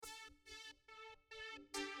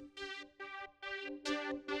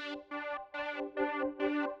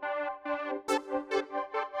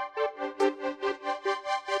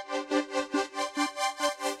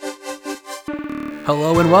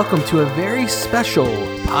Hello and welcome to a very special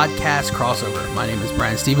podcast crossover. My name is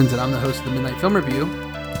Brian Stevens and I'm the host of the Midnight Film Review.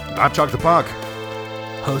 I'm Chuck the Punk.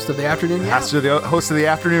 Host of the Afternoon Yap. Host of the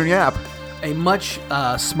Afternoon Yap. A much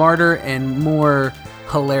smarter and more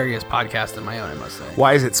hilarious podcast than my own, I must say.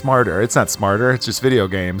 Why is it smarter? It's not smarter. It's just video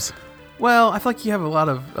games. Well, I feel like you have a lot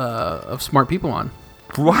of smart people on.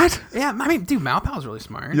 What? Yeah, I mean, dude, Malpow's really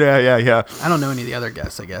smart. Yeah. I don't know any of the other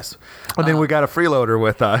guests, I guess. And then we got a freeloader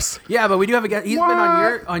with us. Yeah, but we do have a guest. He's been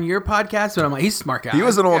on your podcast, but I'm like, he's a smart guy. He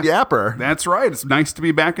was an old yapper. That's right. It's nice to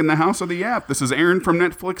be back in the house of the Yap. This is Aaron from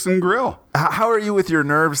Netflix and Grill. How are you with your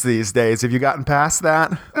nerves these days? Have you gotten past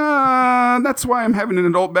that? That's why I'm having an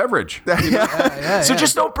adult beverage. So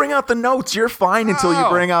just don't bring out the notes. You're fine until you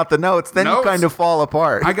bring out the notes. Then you kind of fall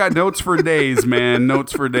apart. I got notes for days, man.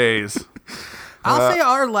 Notes for days. I'll say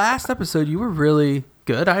our last episode, you were really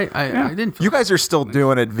good. I didn't feel You guys are still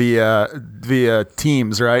doing it via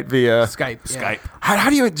Teams, right? Via Skype. Yeah. Skype. How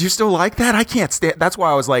do you still like that? I can't stand. That's why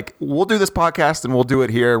I was like, we'll do this podcast and we'll do it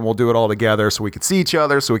here and we'll do it all together so we can see each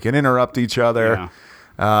other, so we can interrupt each other. Yeah.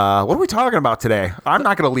 What are we talking about today? I'm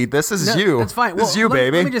not going to lead this. This is you. That's fine. This is you,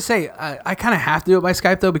 baby. Let me just say, I kind of have to do it by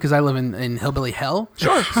Skype, though, because I live in hillbilly hell.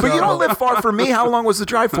 Sure. But you don't live far from me. How long was the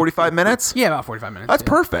drive? 45 minutes? Yeah, about 45 minutes. That's yeah.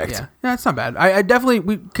 perfect. Yeah, that's not bad. I definitely,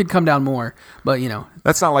 we could come down more, but, you know.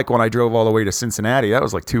 That's not like when I drove all the way to Cincinnati. That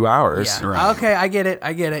was like 2 hours. Yeah. Right. Okay, I get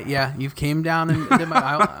it. Yeah, you've came down, and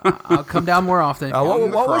I'll come down more often.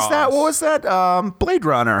 What was that? What was that? Blade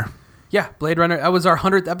Runner. Yeah, Blade Runner. That was our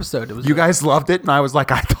 100th episode. It was You guys loved it, and I was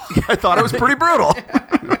like, I thought it was pretty brutal.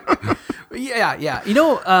 Yeah. You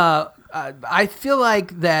know, I feel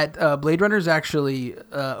like that Blade Runner is actually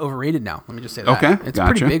overrated now. Let me just say that. Okay, It's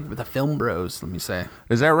gotcha. pretty big with the film bros, let me say.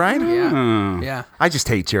 Is that right? Yeah. I just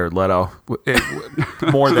hate Jared Leto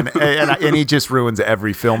more than, and he just ruins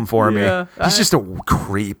every film for me. Yeah. He's just a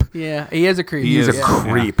creep. Yeah, he is a creep. He's a Yeah.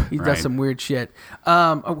 creep. He does Right. some weird shit.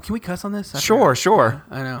 Can we cuss on this? I Sure. forgot.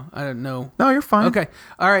 I know. I don't know. No, you're fine. Okay.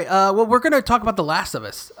 All right. Well, we're going to talk about The Last of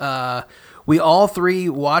Us. We all three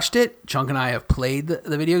watched it. Chunk and I have played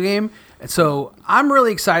the video game. And so I'm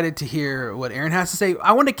really excited to hear what Aaron has to say.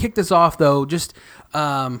 I want to kick this off, though, just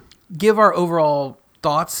give our overall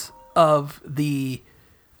thoughts of the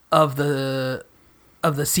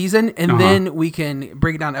season, and then we can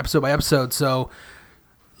break it down episode by episode. So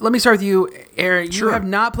let me start with you, Aaron. You Sure. have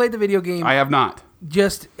not played the video game. I have not.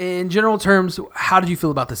 Just in general terms, how did you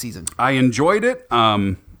feel about the season? I enjoyed it.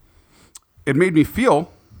 It made me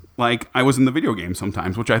feel like I was in the video game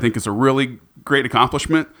sometimes, which I think is a really great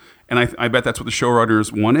accomplishment. And I bet that's what the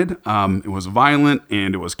showrunners wanted. It was violent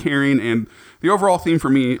and it was caring. And the overall theme for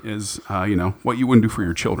me is, what you wouldn't do for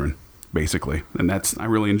your children, basically. And I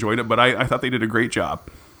really enjoyed it. But I thought they did a great job.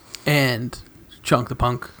 And Chunk the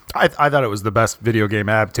Punk. I thought it was the best video game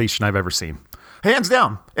adaptation I've ever seen, hands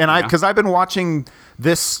down. And because I've been watching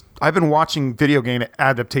video game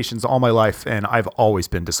adaptations all my life, and I've always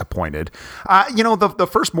been disappointed. The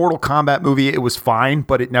first Mortal Kombat movie, it was fine,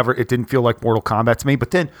 but it didn't feel like Mortal Kombat to me.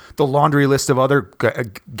 But then the laundry list of other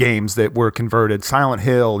games that were converted, Silent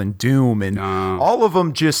Hill and Doom, and all of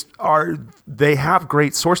them they have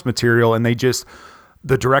great source material, and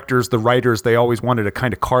the directors, the writers, they always wanted to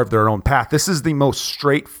kind of carve their own path. This is the most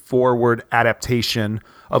straightforward adaptation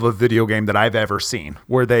of a video game that I've ever seen,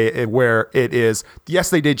 where it is, yes,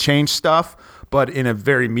 they did change stuff, but in a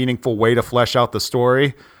very meaningful way to flesh out the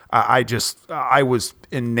story. I was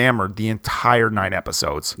enamored the entire 9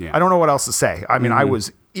 episodes. Yeah. I don't know what else to say. I mean, I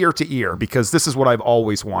was ear to ear because this is what I've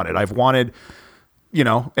always wanted. I've wanted,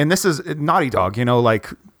 and this is Naughty Dog,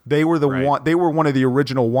 they were they were one of the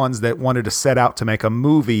original ones that wanted to set out to make a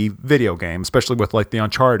movie video game, especially with like the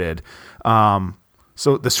Uncharted.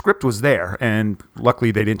 So the script was there, and luckily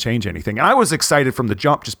they didn't change anything. And I was excited from the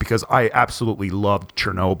jump just because I absolutely loved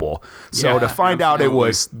Chernobyl. So to find out it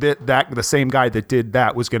was that the same guy that did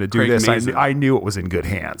that was going to do Craig this, Mazin. I knew it was in good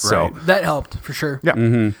hands. Right. So That helped for sure.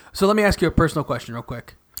 yeah, So let me ask you a personal question real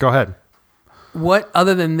quick. go ahead. What,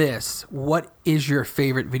 other than this, what is your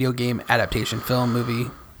favorite video game adaptation, film, movie?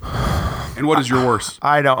 And what is your worst?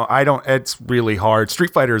 I don't. It's really hard.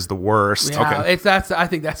 Street Fighter is the worst. Yeah, I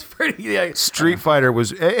think that's pretty. Yeah. Street Fighter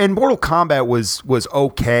was, and Mortal Kombat was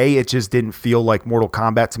okay. It just didn't feel like Mortal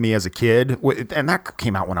Kombat to me as a kid. And that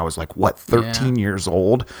came out when I was like, 13 years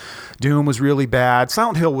old. Doom was really bad.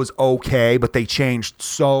 Silent Hill was okay, but they changed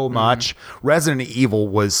so much. Resident Evil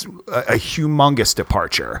was a humongous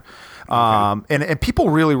departure. And people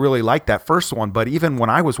really, really liked that first one. But even when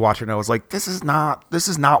I was watching it, I was like, this is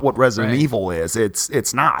not what Resident Evil is.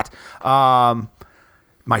 It's not.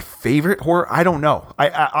 My favorite horror? I don't know.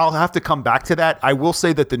 I'll have to come back to that. I will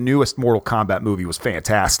say that the newest Mortal Kombat movie was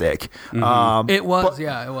fantastic. It was,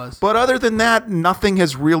 it was. But other than that, nothing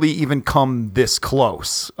has really even come this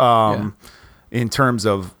close in terms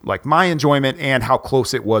of like my enjoyment and how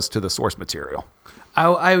close it was to the source material.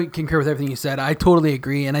 I concur with everything you said. I totally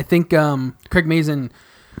agree. And I think Craig Mazin,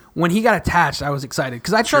 when he got attached, I was excited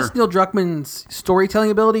because I trust Neil Druckmann's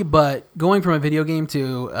storytelling ability, but going from a video game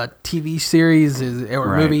to a TV series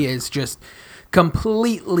or movie is just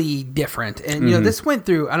completely different. And you know, this went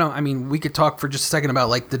through, we could talk for just a second about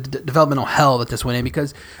like the developmental hell that this went in,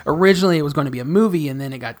 because originally it was going to be a movie and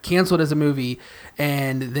then it got canceled as a movie,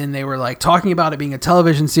 and then they were like talking about it being a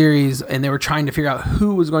television series, and they were trying to figure out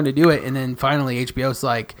who was going to do it, and then finally HBO's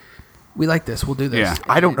like, we like this, we'll do this. Yeah.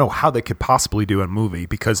 I don't know how they could possibly do a movie,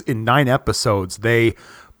 because in 9 episodes they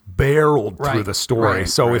barreled through the story.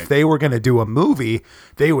 So if they were going to do a movie,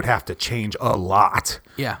 they would have to change a lot.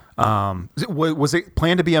 Yeah. Was it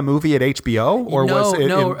planned to be a movie at HBO, or was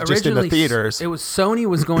it just in the theaters? It was Sony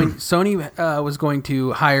was going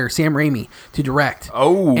to hire Sam Raimi to direct.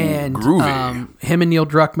 Oh, and groovy. Him and Neil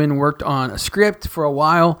Druckmann worked on a script for a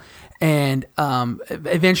while, and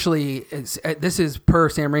eventually, this is per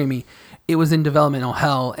Sam Raimi, it was in developmental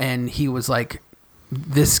hell, and he was like,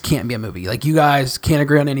 this can't be a movie. Like, you guys can't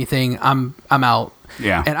agree on anything. I'm out.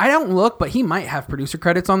 Yeah. And I don't look, but he might have producer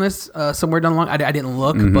credits on this somewhere down the line. I didn't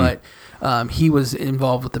look, but he was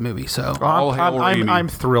involved with the movie. So I'm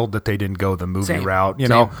thrilled that they didn't go the movie route. You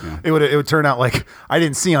Same. know, it would turn out like I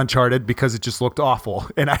didn't see Uncharted because it just looked awful,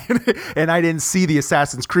 and I didn't see the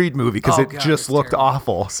Assassin's Creed movie because it just looked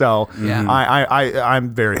awful. So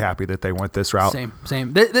I'm very happy that they went this route.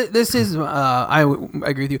 Same. This is I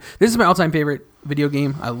agree with you. This is my all-time favorite video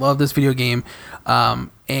game. I love this video game,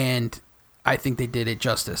 and I think they did it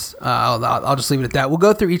justice. I'll just leave it at that. We'll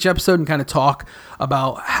go through each episode and kind of talk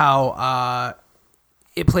about how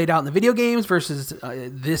it played out in the video games versus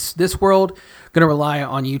this world. Going to rely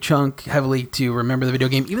on you, Chunk, heavily to remember the video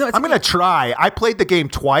game. Even though I'm going to try. I played the game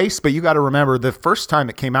twice, but you got to remember the first time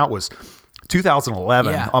it came out was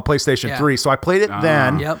 2011 on PlayStation 3. So I played it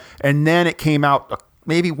then, and then it came out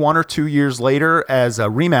maybe 1 or 2 years later as a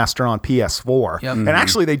remaster on PS4. And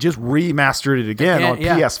actually they just remastered it again on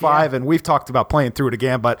PS5, and we've talked about playing through it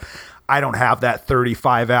again, but I don't have that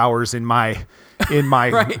 35 hours in my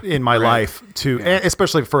life to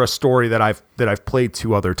especially for a story that I've played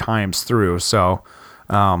 2 other times through. So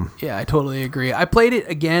I totally agree. I played it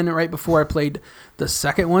again right before I played the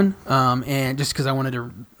second one, and just because I wanted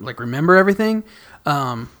to like remember everything.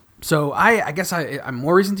 So I guess I'm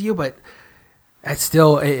more reason to you, but it's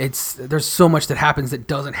still there's so much that happens that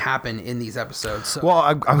doesn't happen in these episodes. So. Well,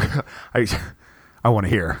 I want to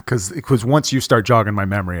hear because once you start jogging my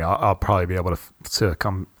memory, I'll probably be able to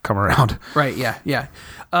come around. Right. Yeah.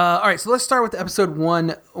 All right. So let's start with episode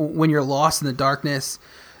 1, When You're Lost in the Darkness.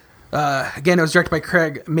 Again, it was directed by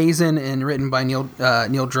Craig Mazin and written by Neil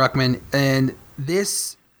Druckmann. And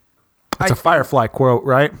this. It's a Firefly quote,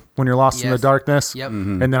 right? When you're lost in the darkness. Yep.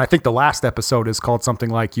 And then I think the last episode is called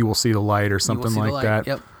something like "You Will See the Light" or something like that.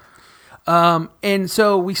 Yep. And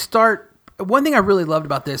so we start. One thing I really loved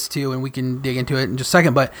about this too, and we can dig into it in just a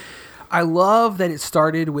second, but I love that it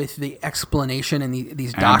started with the explanation and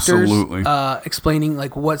these doctors explaining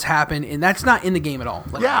like what's happened, and that's not in the game at all.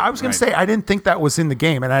 Like, I was going to say I didn't think that was in the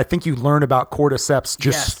game, and I think you learn about cordyceps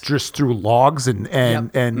just through logs and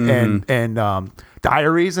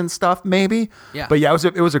diaries and stuff, maybe. Yeah. But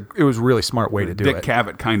it was a really smart way to do Dick it.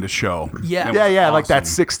 Cavett kind of show. Yeah. Awesome. Like that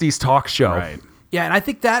 60s talk show. Right. Yeah, and I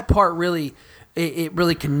think that part really it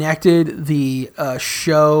really connected the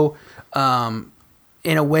show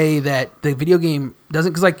in a way that the video game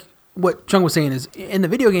doesn't. Because like what Chung was saying is, in the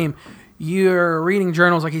video game, you're reading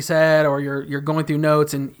journals, like he said, or you're going through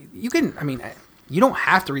notes, and you can. I mean, you don't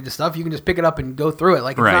have to read the stuff. You can just pick it up and go through it.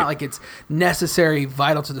 Like, it's not like it's necessary,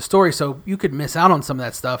 vital to the story. So you could miss out on some of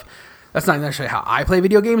that stuff. That's not necessarily how I play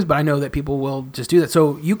video games, but I know that people will just do that.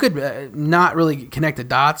 So you could not really connect the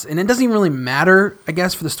dots, and it doesn't even really matter, I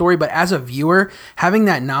guess, for the story. But as a viewer, having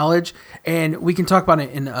that knowledge, and we can talk about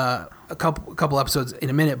it in a couple episodes in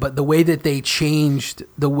a minute, but the way that they changed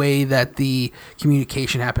the way that the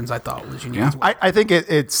communication happens, I thought was unique. As well. I think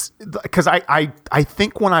it's because I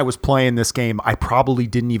think when I was playing this game, I probably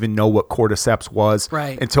didn't even know what cordyceps was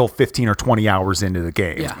until 15 or 20 hours into the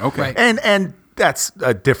game. Yeah. Okay. And that's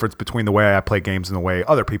a difference between the way I play games and the way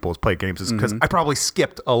other people play games, is because I probably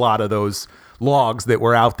skipped a lot of those logs that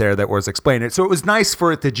were out there that was explaining it. So it was nice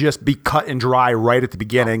for it to just be cut and dry right at the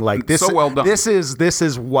beginning. Like this, so well done. This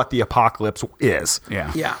is what the apocalypse is.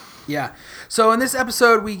 Yeah. So in this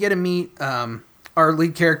episode, we get to meet our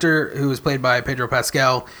lead character, who is played by Pedro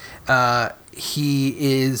Pascal, he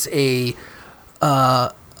is a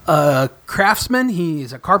craftsman.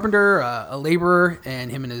 He's a carpenter, a laborer,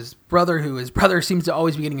 and him and his brother, who his brother seems to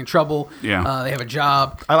always be getting in trouble. Yeah. They have a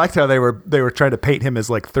job. I liked how they were trying to paint him as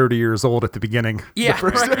like 30 years old at the beginning. Yeah, the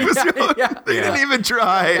first right. episode. Yeah. They didn't even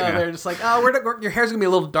try. They're just like, oh, your hair's gonna be a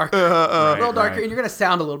little darker, a little darker, right. and you're gonna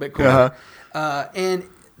sound a little bit cooler. And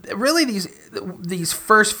really, these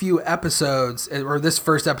first few episodes, or this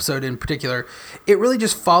first episode in particular, it really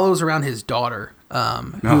just follows around his daughter,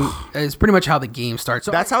 who is pretty much how the game starts.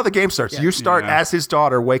 So That's how the game starts. You start Yeah. as his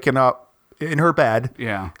daughter waking up in her bed,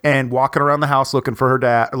 and walking around the house looking for her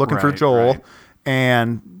dad, looking for Right, Joel, right.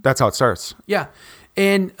 and that's how it starts. yeah,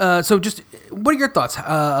 and so just what are your thoughts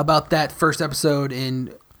about that first episode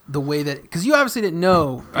and the way that, because you obviously didn't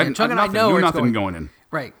know, and Chuck and I know knew where it's nothing going. going in.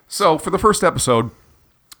 Right. So for the first episode,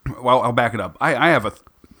 well, I'll back it up. I have a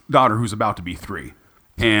daughter who's about to be 3,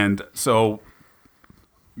 and so,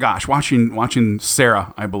 gosh, watching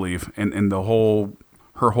Sarah, I believe, and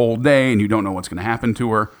her whole day, and you don't know what's going to happen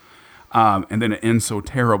to her, and then it ends so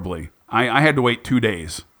terribly. I had to wait 2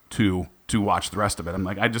 days to watch the rest of it. I'm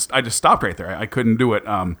like, I just stopped right there. I couldn't do it.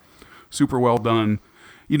 Super well done.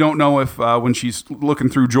 You don't know if when she's looking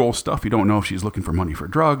through Joel's stuff, you don't know if she's looking for money for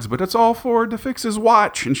drugs, but it's all to fix his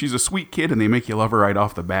watch. And she's a sweet kid, and they make you love her right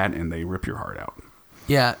off the bat, and they rip your heart out.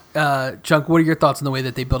 Yeah. Chuck, what are your thoughts on the way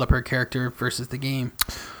that they build up her character versus the game?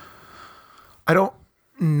 I don't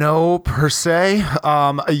know per se.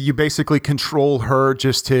 You basically control her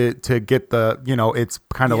just to get the, it's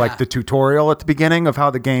kind of like the tutorial at the beginning of how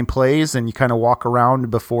the game plays, and you kind of walk around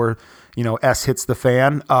before, S hits the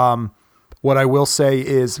fan. What I will say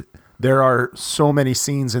is there are so many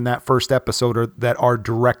scenes in that first episode that are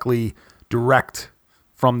direct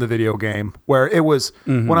from the video game, where it was,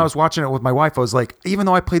 when I was watching it with my wife, I was like, even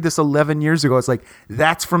though I played this 11 years ago, it's like,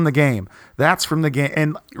 that's from the game. That's from the game.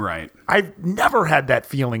 And Right. I've never had that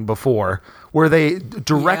feeling before where they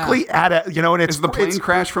directly add it, and it's Is the plane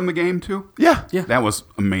crash from the game too? Yeah. That was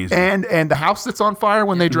amazing. And the house that's on fire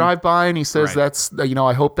when they drive by, and he says, Right. that's,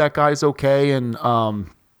 I hope that guy's okay. And,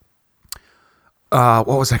 what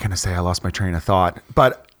was I going to say? I lost my train of thought,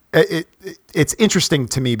 but it's interesting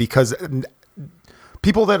to me because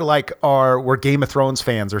people that were Game of Thrones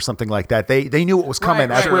fans or something like that, they knew what was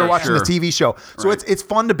coming as we were watching the TV show. So it's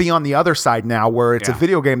fun to be on the other side now, where it's a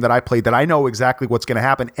video game that I played that I know exactly what's going to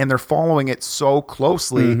happen, and they're following it so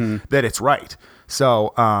closely that it's right.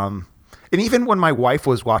 So, and even when my wife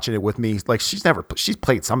was watching it with me, like she's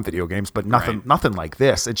played some video games, but nothing like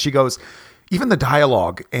this. And she goes, even the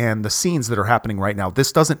dialogue and the scenes that are happening right now,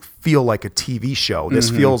 this doesn't feel like a TV show. This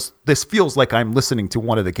feels like I'm listening to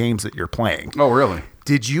one of the games that you're playing. Oh, really?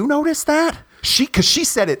 Did you notice that? Because she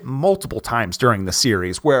said it multiple times during the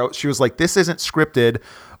series, where she was like, "This isn't scripted,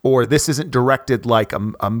 or this isn't directed like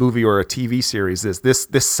a movie or a TV series.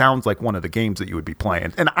 This sounds like one of the games that you would be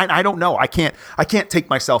playing." And I don't know. I can't take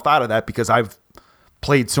myself out of that because I've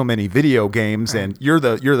played so many video games, and you're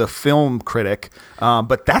the film critic,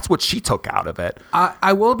 but that's what she took out of it.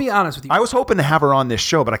 I will be honest with you. I was hoping to have her on this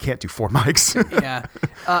show, but I can't do 4 mics. Yeah.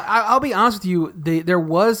 I'll be honest with you. There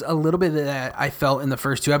was a little bit that I felt in the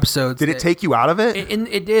first 2 episodes. Did it take you out of it?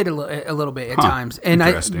 It did a little bit at times. And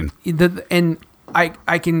Interesting.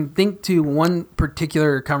 I can think to one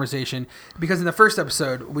particular conversation, because in the first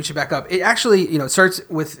episode, we should back up. It actually, starts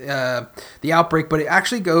with the outbreak, but it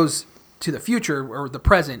actually goes to the future or the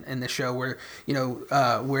present in the show, where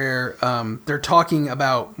they're talking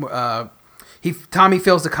about Tommy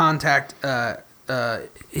fails to contact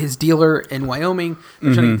his dealer in Wyoming.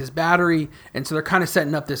 They're trying to get this battery, and so they're kind of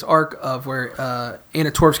setting up this arc of where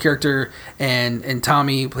Anna Torv's character and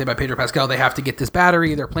Tommy, played by Pedro Pascal, they have to get this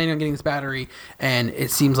battery. They're planning on getting this battery, and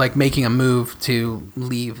it seems like making a move to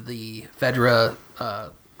leave the Fedra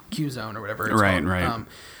Q zone or whatever it's called. Right.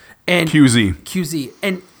 And QZ.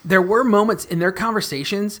 And there were moments in their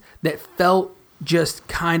conversations that felt just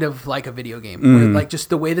kind of like a video game. Where, like, just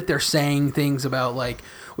the way that they're saying things about, like,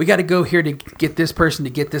 we got to go here to get this person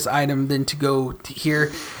to get this item, then to go to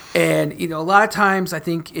here. And, a lot of times I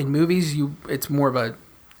think in movies, it's more of a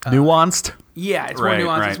nuanced. Yeah, it's Right,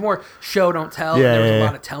 more nuanced. right. It's more show, don't tell. Yeah, There was yeah, a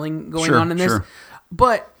lot of telling going Sure, on in this. sure.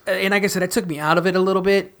 But, and like I said, it took me out of it a little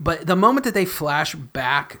bit. But the moment that they flash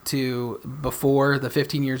back to before the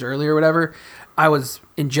 15 years earlier or whatever, I was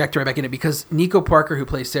injected right back in it, because Nico Parker, who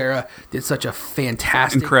plays Sarah, did such a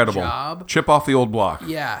fantastic Incredible job. Chip off the old block.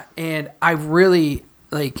 Yeah, and I really,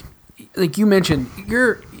 like you mentioned,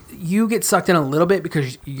 you get sucked in a little bit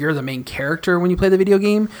because you're the main character when you play the video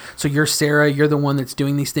game. So you're Sarah, you're the one that's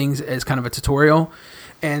doing these things as kind of a tutorial.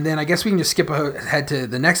 And then I guess we can just skip ahead to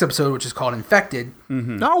the next episode, which is called Infected.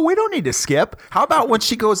 No, we don't need to skip. How about when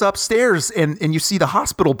she goes upstairs and you see the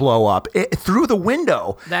hospital blow up through the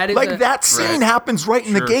window? That is that scene happens right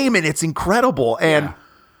in the game, and it's incredible. And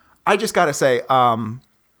I just got to say,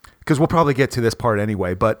 because we'll probably get to this part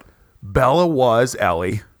anyway, but Bella was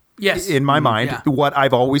Ellie. Yes. In my mind, what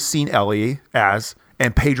I've always seen Ellie as.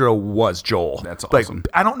 And Pedro was Joel. That's awesome.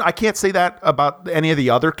 I can't say that about any of the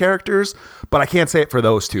other characters, but I can't say it for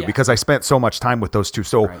those two because I spent so much time with those two.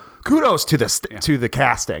 So kudos to to the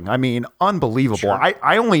casting. I mean, unbelievable. Sure.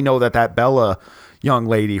 I only know that Bella young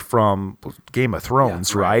lady from Game of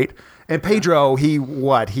Thrones, right? And Pedro, he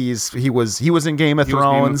was in Game of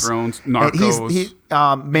Thrones. Narcos.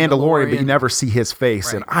 Mandalorian, but you never see his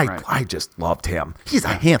face, and I just loved him. He's a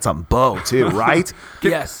handsome beau too, right?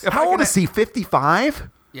 Yes. How old is he? 55?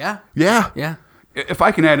 Yeah. Yeah. If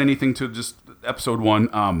I can add anything to just episode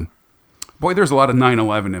 1, boy, there's a lot of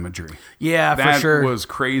 9/11 imagery. Yeah, for sure. That was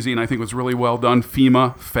crazy, and I think it was really well done.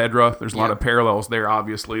 FEMA, Fedra, there's a lot of parallels there.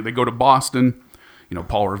 Obviously, they go to Boston.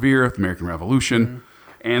 Paul Revere, the American Revolution.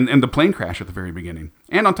 And the plane crash at the very beginning.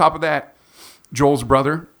 And on top of that, Joel's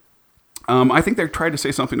brother. I think they tried to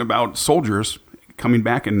say something about soldiers coming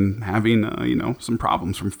back and having some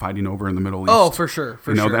problems from fighting over in the Middle East. Oh, for sure.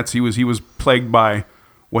 That's he was plagued by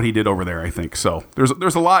what he did over there, I think. So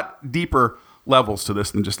there's a lot deeper levels to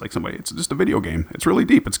this than just like somebody. It's just a video game. It's really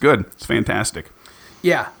deep. It's good. It's fantastic.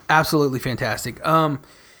 Yeah, absolutely fantastic. I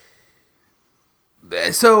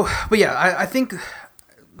think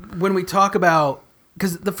when we talk about,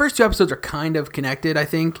 because the first 2 episodes are kind of connected, I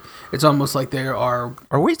think it's almost like there are.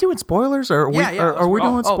 Are we doing spoilers? Or are we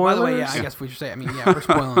doing spoilers? Oh, by the way, I guess we should say. We're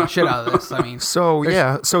spoiling the shit out of this. So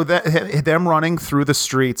that them running through the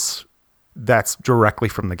streets, that's directly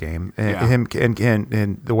from the game. And him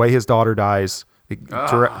and the way his daughter dies,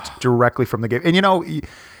 directly from the game. And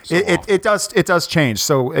it does change.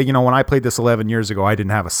 So when I played this 11 years ago, I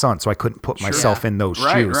didn't have a son, so I couldn't put myself in those shoes.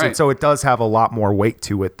 Right. And so it does have a lot more weight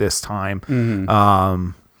to it this time.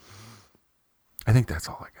 I think that's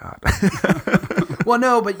all I got. Well,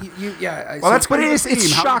 no, but it's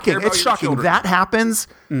shocking. It's shocking that happens,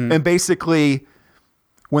 and basically,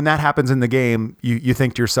 when that happens in the game, you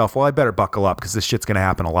think to yourself, well, I better buckle up because this shit's going to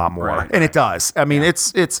happen a lot more. And it does.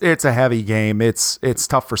 It's a heavy game. It's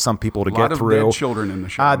tough for some people to get through. A lot of dead children in the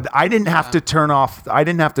show. I didn't have to turn off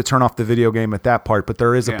the video game at that part, but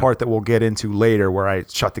there is a part that we'll get into later where I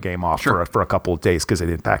shut the game off for a couple of days because it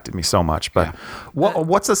impacted me so much. But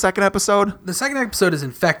what's the second episode? The second episode is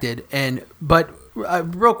Infected, but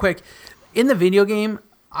real quick, in the video game,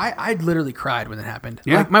 I literally cried when it happened.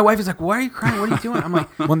 Yeah. Like, my wife is like, "Why are you crying? What are you doing?" I'm like,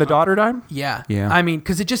 when the daughter died? Yeah. Yeah.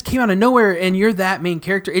 Because it just came out of nowhere, and you're that main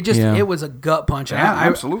character. It just it was a gut punch. Yeah,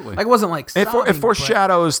 absolutely. I wasn't like sobbing, it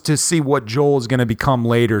foreshadows to see what Joel's going to become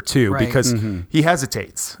later too, Right. because he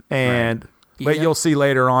hesitates, and but you'll see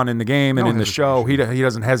later on in the game and in the show he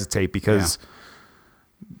doesn't hesitate because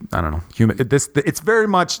I don't know. It's very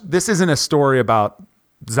much, this isn't a story about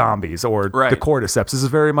zombies or the cordyceps. This is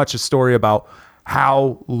very much a story about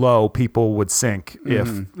how low people would sink if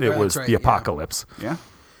it was the apocalypse. Yeah.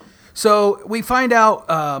 So we find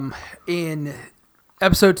out in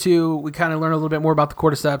episode 2, we kind of learn a little bit more about the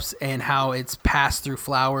cordyceps and how it's passed through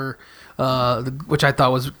flour, which I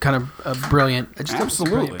thought was kind of brilliant.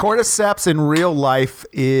 Absolutely. Cordyceps in real life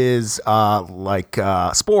is like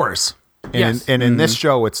spores. And in this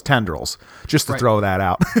show, it's tendrils, just to throw that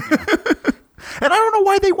out. And I don't know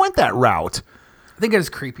why they went that route. I think it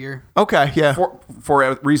is creepier. Okay, yeah.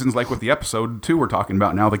 For reasons like with the episode 2 we're talking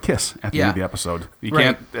about now, the kiss at the end of the episode. You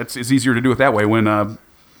can't. It's easier to do it that way when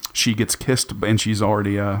she gets kissed and she's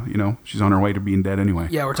already she's on her way to being dead anyway.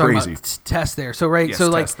 Yeah, we're talking about Tess there. So yes,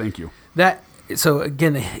 so Tess, thank you. That. So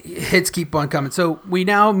again, the hits keep on coming. So we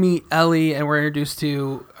now meet Ellie, and we're introduced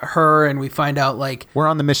to her, and we find out we're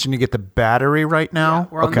on the mission to get the battery right now. Yeah,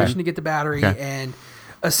 we're on the mission to get the battery, and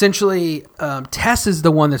essentially, Tess is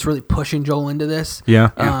the one that's really pushing Joel into this.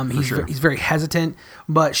 Yeah, he's very hesitant,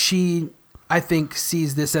 but she, I think,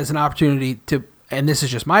 sees this as an opportunity to, and this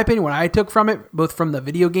is just my opinion, what I took from it, both from the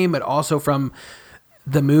video game, but also from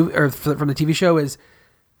the movie or from the TV show, is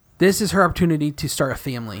this is her opportunity to start a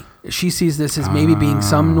family. She sees this as maybe being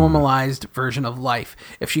some normalized version of life.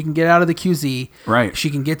 If she can get out of the QZ, she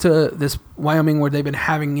can get to this Wyoming where they've been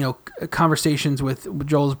having, conversations with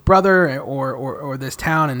Joel's brother or this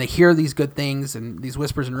town, and they hear these good things and these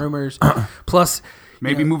whispers and rumors. Plus,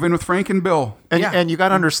 maybe move in with Frank and Bill. And you got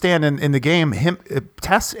to understand in the game,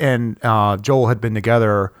 Tess and Joel had been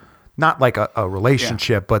together, not like a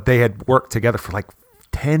relationship, but they had worked together for like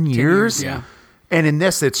 10 years. Yeah. And in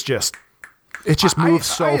this, it's just It just moves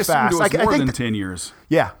I so assumed fast. It was more than that- 10 years.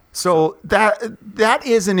 Yeah. So that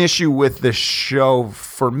is an issue with the show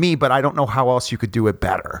for me, but I don't know how else you could do it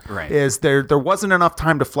better. Right. Is there wasn't enough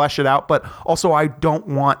time to flesh it out, but also I don't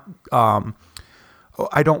want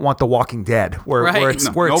The Walking Dead where Right. it's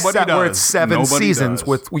No, where it's nobody where it's does. 7 Nobody seasons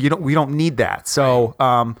does. we don't need that. So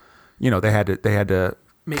they had to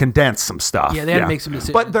condense some stuff. Yeah, they had to make some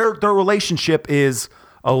decisions. But their relationship is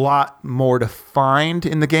a lot more defined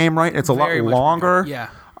in the game, right? It's a lot Very much more. longer. Yeah.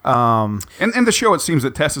 And the show, it seems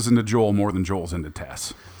that Tess is into Joel more than Joel's into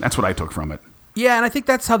Tess. That's what I took from it. Yeah, and I think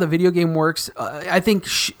that's how the video game works. I think,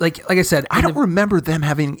 like I said, I don't remember them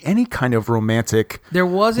having any kind of romantic there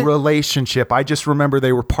wasn't. relationship. I just remember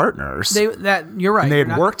they were partners. You're right. and they You're had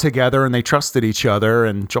not- worked together and they trusted each other,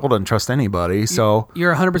 and Joel doesn't trust anybody. So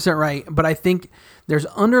You're 100% right, but I think there's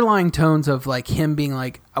underlying tones of like him being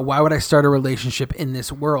like, why would I start a relationship in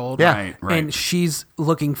this world? Yeah. Right. And she's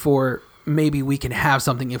looking for maybe we can have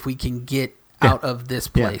something if we can get out of this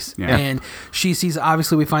place. Yeah. And she sees,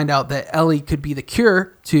 obviously we find out that Ellie could be the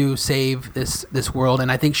cure to save this world,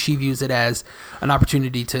 and I think she views it as an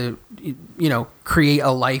opportunity to create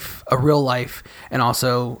a real life, and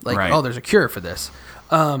also like, Right. oh, there's a cure for this.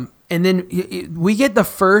 And then we get the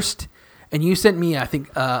first, and you sent me, I think,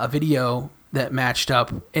 a video that matched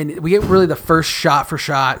up, and we get really the first shot for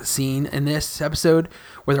shot scene in this episode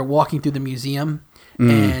where they're walking through the museum,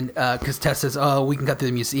 and because Tess says, oh, we can cut through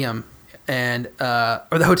the museum, and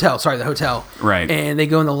or the hotel, Right. And they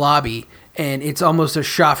go in the lobby, and it's almost a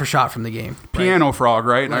shot for shot from the game. right? Piano Frog,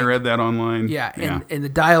 right? I Like- read that online. Yeah, and the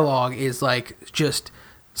dialogue is like just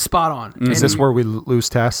spot on. is this where we lose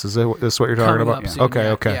Tess? Is this what you're talking coming about? up soon, Okay,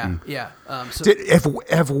 yeah, okay. Yeah. So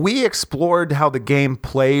Have we explored how the game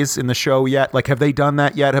plays in the show yet? Like, have they done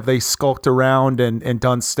that yet? Have they skulked around and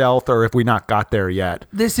done stealth, or have we not got there yet?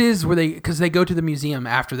 this is where because they go to the museum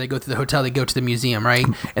after they go to the hotel, they go to the museum, right?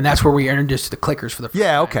 And that's where we are introduced to the clickers for the first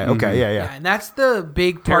Yeah. time. Okay. Yeah. Yeah, and that's the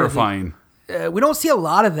big part Terrifying. of it. We don't see a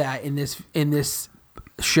lot of that in this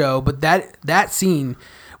show, but that scene,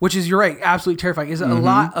 which is, you're right, absolutely terrifying, is a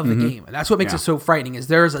lot of the game. And that's what makes Yeah. it so frightening, is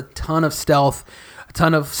there's a ton of stealth, a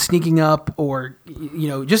ton of sneaking up, or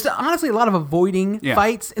just honestly a lot of avoiding Yeah.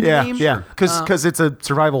 fights in the Yeah, game. yeah, because it's a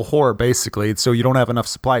survival horror basically, so you don't have enough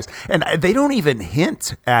supplies, and they don't even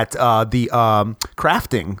hint at the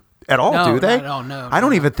crafting at all, No, do they? not at all, no, I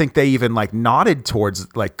don't no. even think they even like nodded towards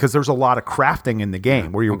because there's a lot of crafting in the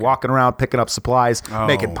game where you're walking around picking up supplies,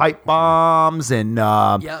 making pipe bombs and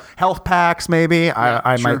Yep. health packs. Maybe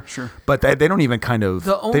I sure, might, sure. but they don't even kind of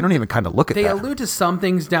they don't even kind of look at They that. allude to some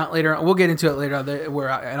things down later on. We'll get into it later on,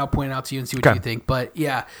 and I'll point it out to you and see what Okay. you think. But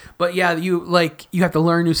yeah, you have to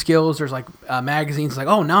learn new skills. There's like magazines, like,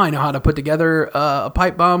 oh, now I know how to put together a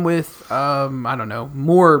pipe bomb with I don't know,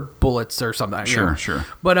 more bullets or something. Sure.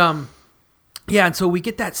 But yeah, and so we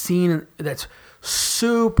get that scene that's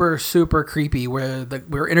super, super creepy where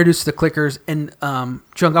we're introduced to the clickers. And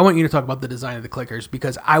Junk, I want you to talk about the design of the clickers,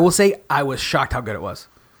 because I will say I was shocked how good it was.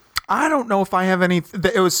 I don't know if I have any. It's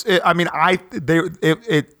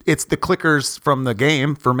the clickers from the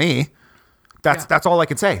game for me. That's all I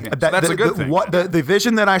can say. so that's a good thing. What the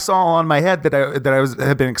vision that I saw on my head that I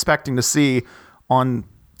had been expecting to see on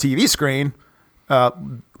TV screen,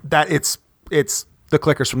 that it's the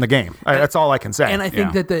clickers from the game. That's all I can say. And I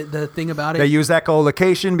think Yeah. that the thing about it, they use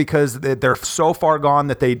echolocation because they're so far gone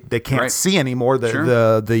that they can't Right. see anymore. Sure.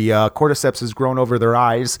 The cordyceps has grown over their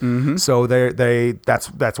eyes, so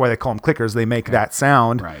that's why they call them clickers. They make that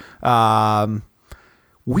sound. Right.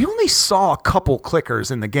 We only saw a couple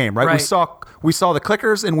clickers in the game, right? Right. We saw the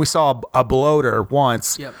clickers and we saw a bloater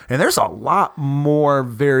once, Yep. and there's a lot more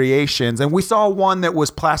variations. And we saw one that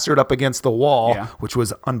was plastered up against the wall, Yeah. which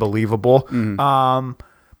was unbelievable.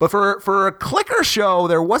 But for a clicker show,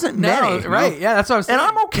 there wasn't many. right? Yeah, that's what I was saying. And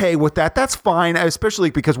I'm okay with that. That's fine,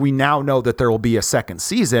 especially because we now know that there will be a second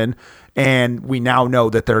season, and we now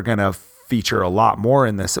know that they're going to feature a lot more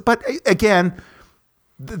in this. But again,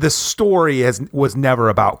 the story was never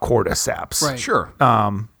about cordyceps. Right. Sure.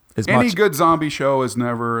 As Any much. good zombie show is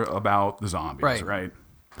never about the zombies, Right. right?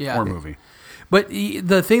 Yeah. Or movie. But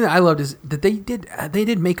the thing that I loved is that they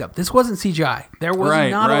did makeup. This wasn't CGI. There was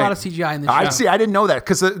not a right. lot of CGI in the show. I see. I didn't know that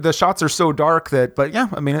because the shots are so dark that. But yeah,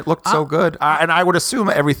 I mean, it looked so good, and I would assume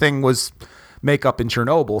everything was makeup in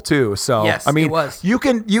Chernobyl too. So Yes, I mean, it was. you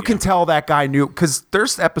can tell that guy knew, because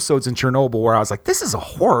there's episodes in Chernobyl where I was like, this is a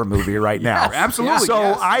horror movie right now. absolutely. So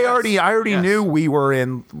Yes, I already yes. knew we were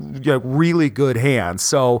in really good hands.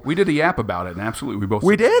 So We did a yap about it, and absolutely, we both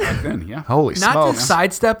We said did? back then. Yeah. holy Not smokes. to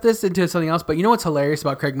sidestep this into something else, but you know what's hilarious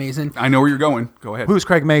about Craig Mazin? I know where you're going. Go ahead. Who's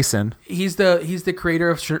Craig Mason? He's the creator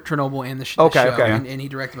of Chernobyl and the show. Okay. And he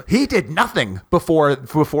directed. He did nothing before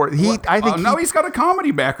he. I think no, he's got a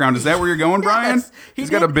comedy background. Is that where you're going, Brian? Yes, He's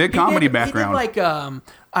got a big comedy background. He did The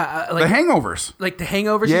like Hangovers. like the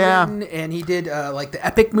Hangovers. Yeah. He did, and he did like the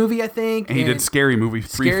Epic movie, I think. And he did Scary Movie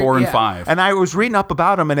 3, Scary- 4, and yeah. 5. And I was reading up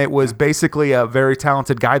about him, and it was basically a very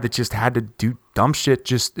talented guy that just had to do dumb shit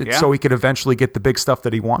so he could eventually get the big stuff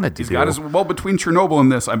that he wanted to He's do. got his between Chernobyl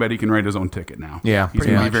and this. I bet he can write his own ticket now. Yeah, he's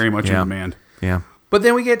pretty gonna be much. very much Yeah. in demand. Yeah. But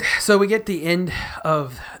then we get the end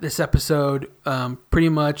of this episode. Pretty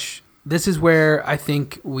much, this is where I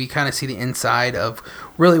think we kind of see the inside of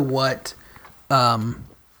really what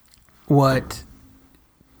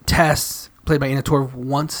Tess, played by Anna Torv,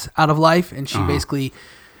 wants out of life, and she basically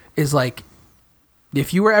is like,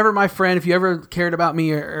 if you were ever my friend, if you ever cared about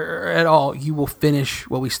me or at all, you will finish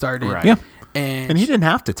what we started. Right. Yeah. And And he didn't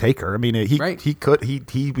have to take her. I mean, Right.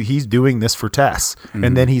 he's doing this for Tess,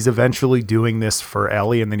 and then he's eventually doing this for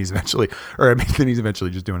Ellie, and then he's eventually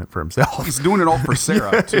just doing it for himself. He's doing it all for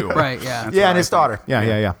Sarah too. Right, yeah. That's Yeah, what and I his think. daughter.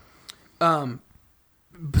 Yeah.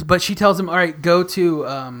 but she tells him, all right, go to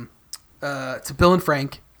Bill and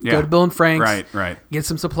Frank. Yeah. Go to Bill and Frank's. Right. Get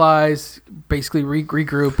some supplies, basically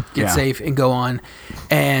regroup, get Yeah. safe, and go on.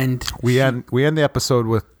 And We end the episode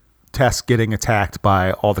with Tess getting attacked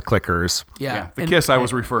by all the clickers. Yeah, the and- kiss I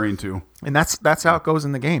was referring to. And that's how it goes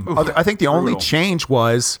in the game. I think the only brutal. change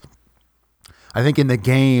was, I think in the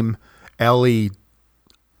game, Ellie,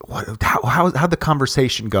 how'd the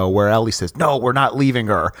conversation go where Ellie says, no, we're not leaving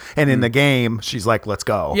her. And in the game, she's like, let's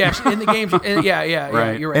go. Yeah, in the game, yeah,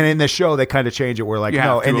 Right. you're right. And in the show, they kind of change it where like, You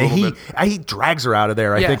no. have to And a little he drags her out of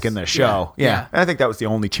there, I Yes. think, in the show. Yeah. Yeah. And I think that was the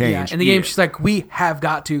only change. In the game, she's like, we have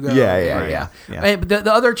got to go. Yeah. And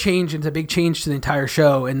the other change, and it's a big change to the entire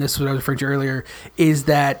show, and this is what I was referring to earlier, is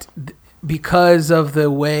that because of the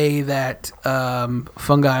way that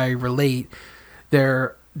fungi relate,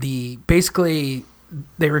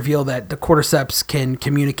 they reveal that the cordyceps can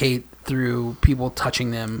communicate through people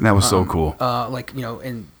touching them. That was so cool.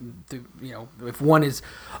 If one is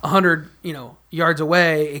 100 yards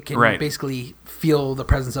away, it can Right. basically feel the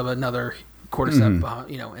presence of another cordyceps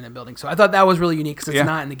in a building. So I thought that was really unique because it's Yeah.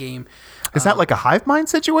 not in the game. Is that like a hive mind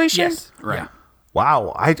situation? Yes, Right. Yeah.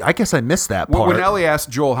 Wow. I guess I missed that part. When Ellie asked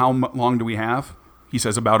Joel, how long do we have? He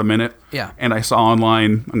says about a minute. Yeah. And I saw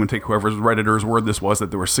online, I'm going to take whoever's Redditor's word this was, that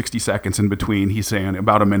there were 60 seconds in between. He's saying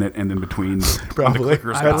about a minute and in between. Probably. The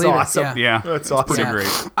clickers. I That's believe it, awesome. yeah. Yeah. That's it's awesome. pretty Yeah.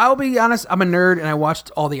 great. I'll be honest, I'm a nerd and I watched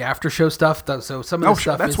all the after show stuff. So some of Oh, the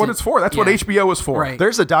stuff that's what isn't- it's for. That's what yeah. HBO is for. Right.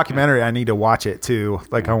 There's a documentary I need to watch it too.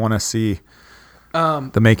 Like I want to see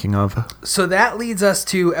the making of. So that leads us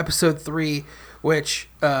to episode 3, which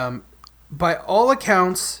by all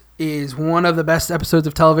accounts is one of the best episodes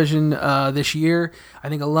of television this year. I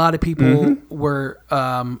think a lot of people were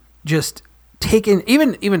just taken,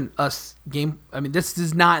 even us game. I mean, this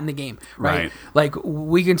is not in the game, right? Right. Like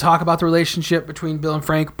we can talk about the relationship between Bill and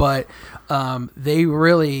Frank, but they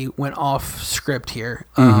really went off script here.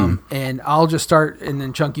 And I'll just start, and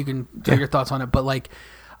then Chunk, you can give your thoughts on it. But like,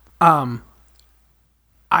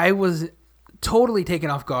 I was totally taken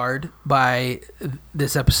off guard by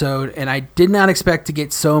this episode, and I did not expect to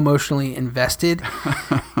get so emotionally invested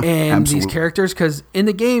in these characters, because in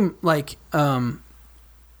the game, like, and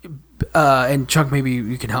Chunk, maybe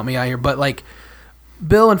you can help me out here, but like,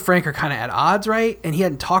 Bill and Frank are kind of at odds, right? And he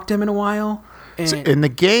hadn't talked to him in a while. And So in the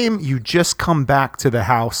game, you just come back to the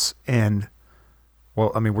house and,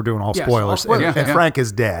 well, I mean, we're doing all Yeah, spoilers, all spoilers, and yeah. Frank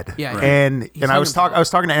is dead. Yeah, right. And He's I hung was himself. I was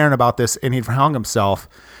talking to Aaron about this, and he'd hung himself,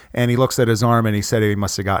 and he looks at his arm, and he said he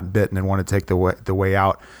must have gotten bitten and wanted to take the way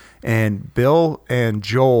out. And Bill and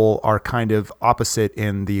Joel are kind of opposite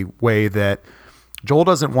in the way that Joel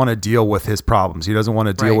doesn't want to deal with his problems. He doesn't want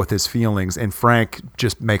to deal Right. with his feelings, and Frank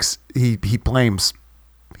just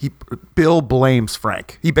Bill blames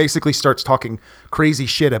Frank. He basically starts talking crazy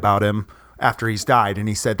shit about him after he's died, and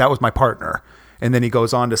he said, that was my partner. And then he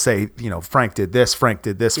goes on to say, Frank did this, Frank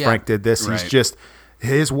did this, Yeah. Frank did this. Right. He's just,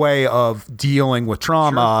 his way of dealing with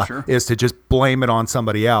trauma Sure. is to just blame it on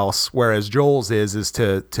somebody else, whereas Joel's is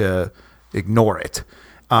to ignore it.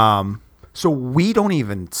 So we don't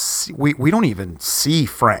even see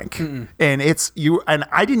Frank, and it's you. And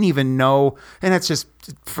I didn't even know, and it's just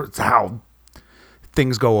for how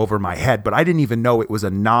things go over my head, but I didn't even know it was a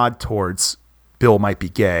nod towards Bill might be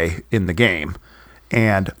gay in the game.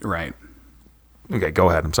 And Right. okay, go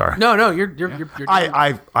ahead. I'm sorry. No, you're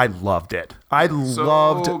I loved it. I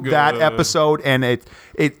loved that good. episode, and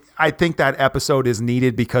I think that episode is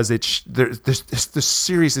needed because the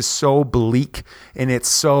series is so bleak, and it's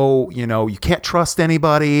so, you can't trust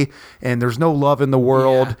anybody, and there's no love in the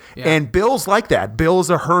world. Yeah. And Bill's like that. Bill's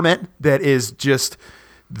a hermit that is just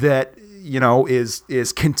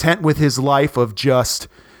is content with his life of just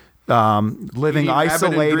living Eating rabbit and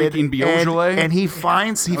isolated, drinking Beaujolais. and he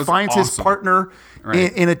finds his awesome. partner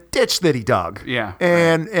Right. in a ditch that he dug. Yeah,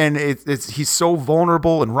 and he's so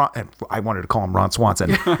vulnerable. And I wanted to call him Ron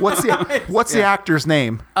Swanson. What's the actor's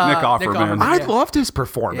name? Nick Offerman. I Yeah. loved his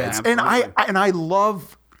performance, Yeah, and absolutely. I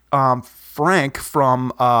love Frank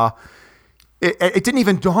from. It didn't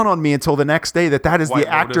even dawn on me until the next day that is White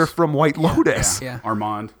the actor Lotus. from White Lotus. Yeah.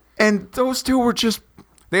 Armand. And those two were just.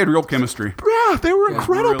 They had real chemistry. Yeah, they were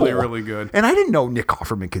incredible. Really, really good. And I didn't know Nick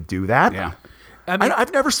Offerman could do that. Yeah. I mean,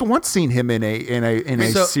 I've never once seen him in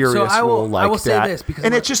a So serious I will- role like I will say that. this, because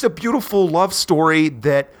and what- it's just a beautiful love story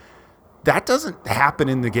that doesn't happen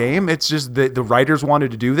in the game. It's just the writers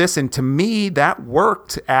wanted to do this, and to me, that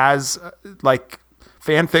worked as like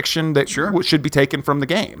fan fiction that Sure. should be taken from the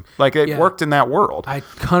game. Like it Yeah. worked in that world. I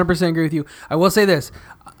 100% agree with you. I will say this.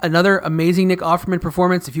 Another amazing Nick Offerman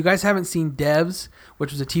performance. If you guys haven't seen Devs,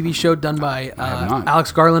 which was a TV show done by have not.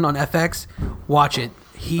 Alex Garland on FX, watch it.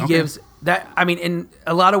 He gives that. I mean, in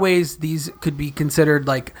a lot of ways, these could be considered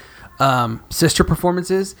like sister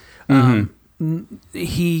performances.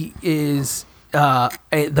 He is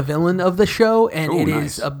the villain of the show, and Oh, it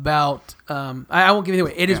nice. is about. I won't give it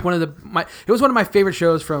away. It is one of it was one of my favorite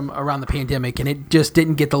shows from around the pandemic, and it just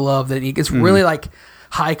didn't get the love that it gets. Really like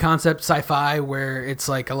high concept sci-fi where it's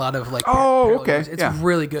like a lot of like. Oh, okay. It's Yeah.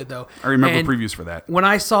 really good though. I remember And previews for that. when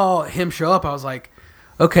I saw him show up, I was like,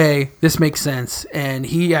 okay, this makes sense. And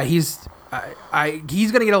he's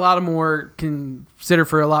gonna get a lot of more considered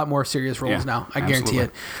for a lot more serious roles Yeah, now. I guarantee absolutely.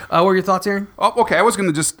 it. What were your thoughts, Aaron? Oh, okay. I was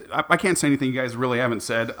going to I can't say anything you guys really haven't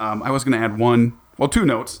said. I was going to add two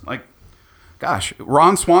notes. Like, gosh,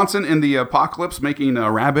 Ron Swanson in the Apocalypse making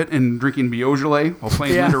a rabbit and drinking Beaujolais while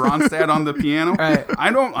playing Yeah. Linda Ronstadt on the piano. Right.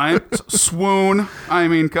 I swoon. I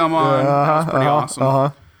mean, come on. That was pretty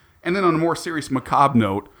awesome. And then on a more serious, macabre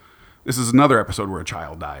note, this is another episode where a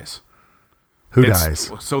child dies. Who It's-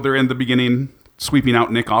 dies? So they're in the beginning sweeping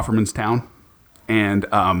out Nick Offerman's town, and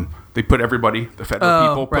they put everybody, the federal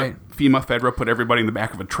people, right. FEMA, Fedra, put everybody in the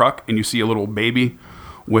back of a truck, and you see a little baby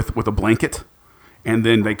with a blanket, and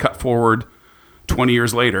then they cut forward 20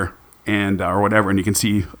 years later, and or whatever, and you can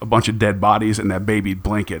see a bunch of dead bodies, and that baby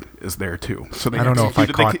blanket is there too. So they I don't know if I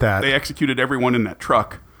caught that. They executed everyone in that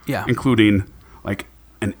truck, Yeah. including like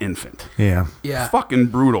an infant. Yeah. Yeah. Fucking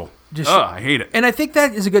brutal. I hate it. And I think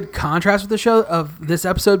that is a good contrast with the show of this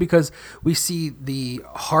episode because we see the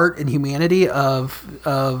heart and humanity of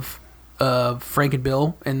Frank and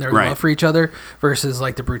Bill and their Right. love for each other versus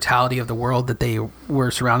like the brutality of the world that they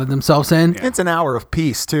were surrounded themselves in. It's an hour of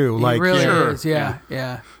peace too. It Like really Sure. is. Yeah.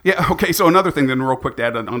 Yeah. Yeah, okay, so another thing then real quick to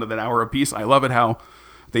add onto that hour apiece, I love it how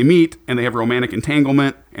they meet and they have romantic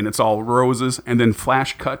entanglement and it's all roses and then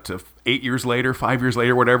flash cut to 8 years later, 5 years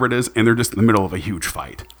later, whatever it is, and they're just in the middle of a huge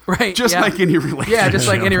fight. Right. Just yeah. like any relationship. Yeah, just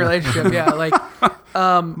like any relationship. Yeah. Like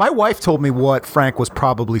my wife told me what Frank was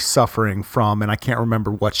probably suffering from, and I can't remember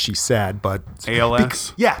what she said, but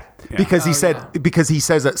ALS. yeah, because he said because he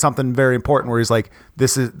says that something very important where he's like,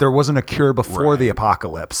 there wasn't a cure before the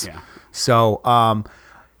apocalypse. Yeah. So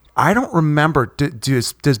I don't remember.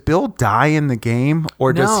 Does Bill die in the game,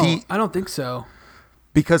 or does no, he? I don't think so.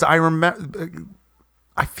 Because I remember.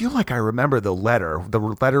 I feel like I remember the letter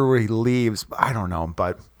where he leaves. I don't know,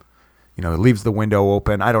 but he leaves the window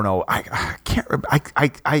open. I don't know. I can't.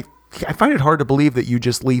 I find it hard to believe that you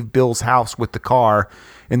just leave Bill's house with the car,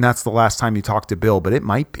 and that's the last time you talk to Bill. But it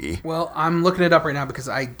might be. Well, I'm looking it up right now because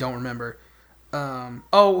I don't remember.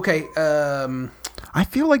 Okay. I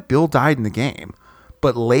feel like Bill died in the game,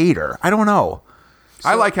 but later. I don't know.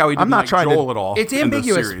 I like how he didn't I'm not like trying to- Joel at all. It's in the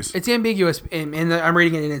ambiguous. series. It's ambiguous, and I'm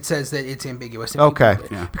reading it, and it says that it's ambiguous. Okay.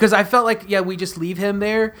 Yeah. Because I felt like we just leave him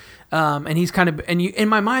there, and he's kind of in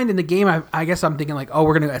my mind in the game. I guess I'm thinking like, oh,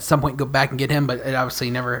 we're gonna at some point go back and get him, but it obviously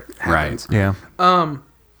never happens. Yeah.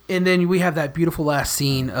 And then we have that beautiful last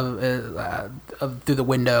scene of through the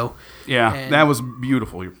window. Yeah, And that was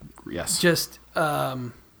beautiful. Yes. just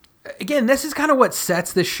again, this is kind of what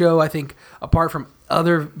sets this show, I think, apart from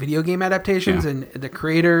other video game adaptations, Yeah. and the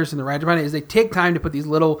creators and the writers behind it is they take time to put these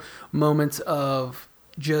little moments of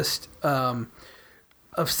just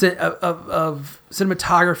of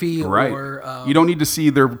cinematography Right. or You don't need to see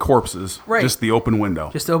their corpses. Right. Just the open window.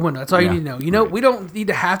 just open window. That's all you Yeah. need to know. You know, Right. we don't need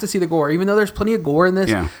to have to see the gore, even though there's plenty of gore in this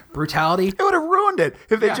Yeah. brutality. It would have ruined it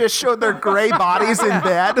if they just showed their gray bodies in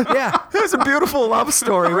bed. Yeah. It was a beautiful love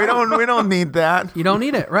story. We don't need that. You don't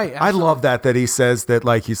need it, right? I love that he says that,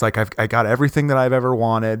 like, he's like, I got everything that I've ever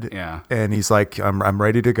wanted. Yeah. And he's like, I'm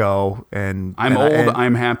ready to go. And I'm old,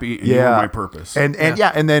 I'm happy, and you're my purpose. And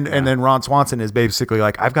then Ron Swanson is basically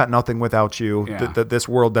like, I've got nothing without you. Yeah. This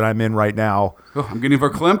world that I'm in right now. Oh, I'm getting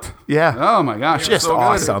verklempt? Yeah. Oh, my gosh. Just so good.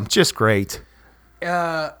 awesome. Just great.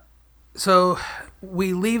 So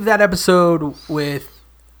we leave that episode with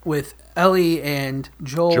Ellie and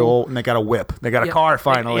Joel. And they got a whip. They got a car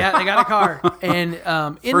finally. They got a car. And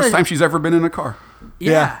First time she's ever been in a car.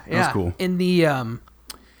 yeah, that was cool. In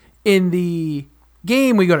the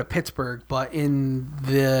game, we go to Pittsburgh, but in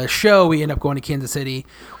the show, we end up going to Kansas City,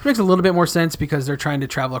 which makes a little bit more sense because they're trying to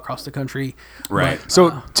travel across the country. Right. But,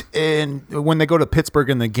 So, and when they go to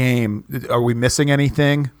Pittsburgh in the game, are we missing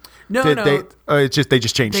anything? No, no. They just changed They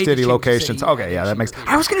just city changed the locations. city. Okay, yeah, that makes. They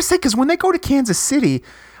I was gonna say because when they go to Kansas City,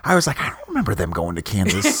 I was like, I don't remember them going to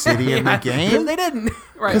Kansas City in the game they didn't.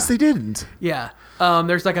 Right. because they didn't. Yeah.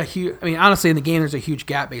 There's like a huge, I mean, honestly, in the game, there's a huge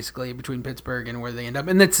gap basically between Pittsburgh and where they end up.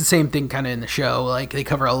 And that's the same thing kind of in the show. Like they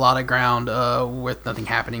cover a lot of ground with nothing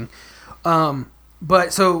happening.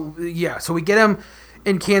 But so, yeah, so we get them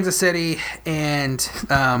in Kansas City and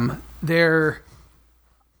they're,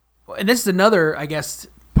 and this is another, I guess,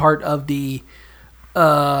 part of the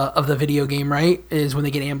video game, right? Is when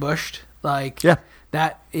they get ambushed. Like, Yeah.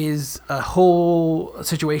 that is a whole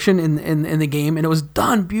situation in the game, and it was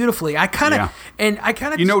done beautifully. I kind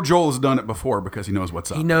of, You know Joel has done it before because he knows what's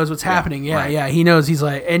up. he knows what's happening. Yeah, right. yeah, he knows. He's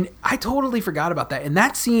like, and I totally forgot about that. And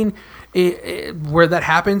that scene where that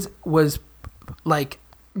happens was like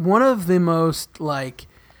one of the most like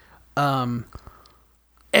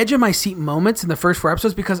edge of my seat moments in the first 4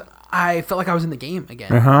 episodes because I felt like I was in the game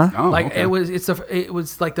again. Oh, Like okay. it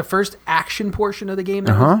was like the first action portion of the game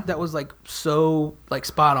that was like so like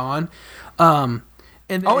spot on. And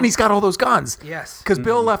then, Oh, and he's got all those guns. yes, Because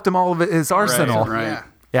Bill left him all of his arsenal. right. yeah.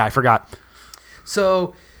 Yeah, I forgot.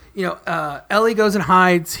 So, you know, Ellie goes and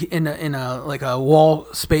hides in a like a wall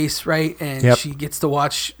space, right? And Yep. she gets to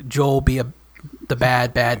watch Joel be the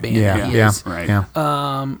bad man. Yeah, he yeah, is. Right. yeah.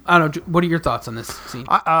 I don't know. What are your thoughts on this scene?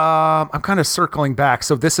 I'm kind of circling back.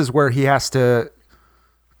 So this is where he has to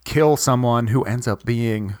kill someone who ends up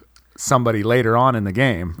being somebody later on in the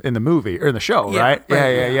game, in the movie or in the show, Yeah, right?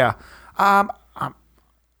 right, Yeah.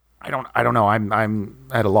 I don't know. I'm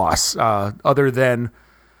at a loss. Other than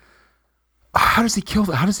how does he kill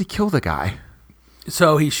the guy?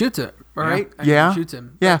 So he shoots him, right? I mean, Yeah. he shoots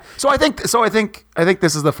him. Yeah. So I think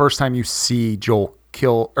this is the first time you see Joel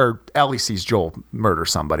kill, or Ellie sees Joel murder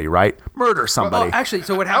somebody, right? Murder Oh, somebody. actually,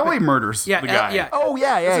 so what Ellie happened? murders Yeah, the guy. yeah. Oh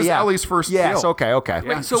yeah. This is Ellie's first Yes. kill. Okay.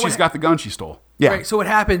 Yeah. so She's what- got the gun she stole. Yeah. Right. So what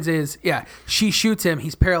happens is, she shoots him.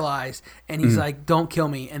 He's paralyzed, and he's like, "Don't kill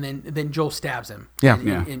me." And then Joel stabs him. Yeah. And,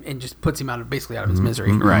 Yeah. and just puts him basically out of his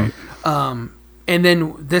misery. Right. And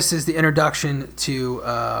then this is the introduction to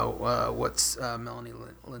what's Melanie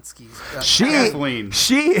Linsky's. Kathleen.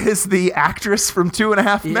 She is the actress from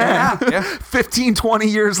 2.5 Men. Yeah. 15, 20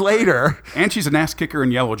 years later. And she's an ass kicker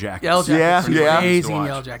in Yellow Jackets. Yellow Jackets. Yeah, She's yeah. amazing To in watch.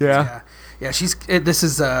 Yellow Jackets. Yeah. Yeah. Yeah, she's. This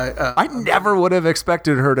is. I never would have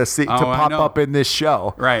expected her to I pop know. up in this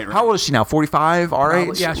show. Right. How old is she now? 45? Our Probably-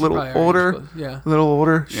 age? yeah, a she's little probably our older? age, yeah. A little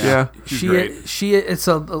older? Yeah. She's great. It's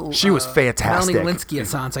a. She was fantastic. Melanie Linsky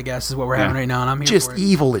essence, I guess, is what we're having right now, and I'm here Just for it.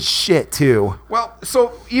 evil as shit, too. Well,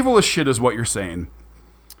 so evil as shit is what you're saying.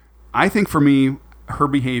 I think for me, her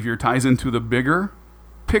behavior ties into the bigger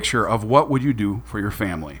picture of what would you do for your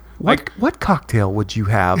family. What cocktail would you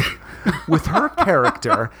have with her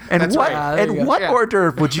character, and That's what right. there you and go. what Yeah. hors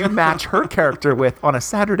d'oeuvre would you match her character with on a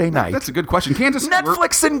Saturday night? That's a good question. Kansas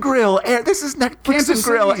Netflix and Grill. This is Netflix Kansas and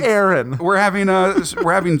Grill, City. Aaron. We're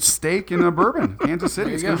having steak and a bourbon. Kansas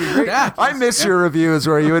City. It's There going you to be go. great. Yeah. I miss your reviews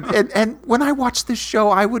where you would, and when I watch this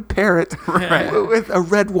show, I would pair it with a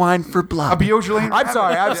red wine for blood. A Beaujolais? I'm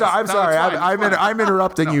sorry. No, it's fine, it's fine. I'm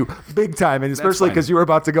interrupting you big time, and especially fine. because you were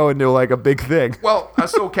about to go into like a big thing. Well,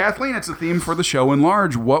 so Kathleen, it's a theme for the show in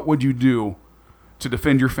large. What would you do to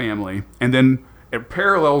defend your family? And then it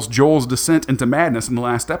parallels Joel's descent into madness in the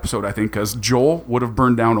last episode, I think, because Joel would have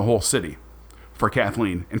burned down a whole city for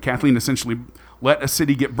Kathleen. And Kathleen essentially let a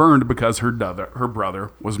city get burned because her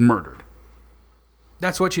brother was murdered.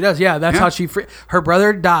 That's what she does. Yeah, that's Yeah. how she. Her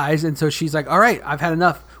brother dies, and so she's like, "All right, I've had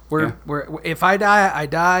enough. If I die, I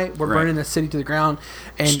die. We're Right. burning the city to the ground."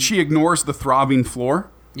 And She ignores the throbbing floor.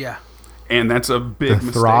 yeah, And that's a big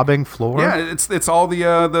mistake. Throbbing floor? Yeah, it's all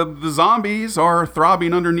the zombies are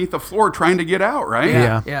throbbing underneath the floor trying to get out, right?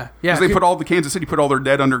 Yeah. Yeah. Because they put all the Kansas City put all their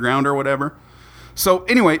dead underground or whatever. So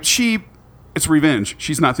anyway, it's revenge.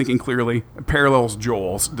 She's not thinking clearly. It parallels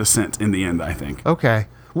Joel's descent in the end, I think. Okay.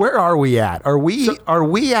 Where are we at? Are we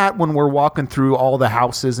at when we're walking through all the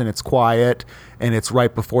houses and it's quiet and it's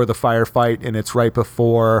right before the firefight and it's right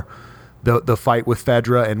before the fight with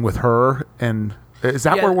Fedra and with her? And is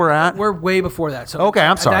that where we're at? We're way before that. So Okay,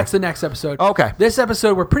 I'm sorry. That's the next episode. Okay. This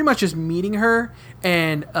episode, we're pretty much just meeting her,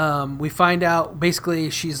 and we find out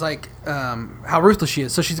basically she's like how ruthless she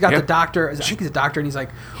is. So she's got the doctor. I think he's a doctor, and he's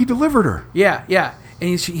like, He delivered her. yeah. And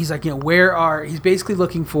he's like, he's basically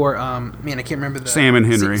looking for, I can't remember the Sam and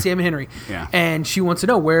Henry. Sam and Henry. Yeah. And she wants to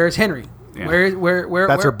know, where's Henry? Yeah. Where?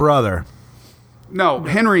 That's her brother. No,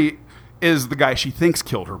 Henry is the guy she thinks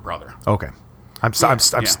killed her brother. Okay. I'm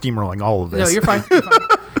steamrolling all of this. No, you're fine.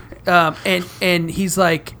 And he's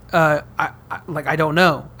like, I don't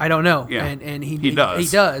know. Yeah. And he does.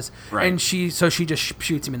 He does. Right. And she just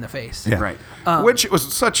shoots him in the face. Yeah. Right. Which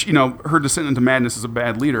was such, her descent into madness as a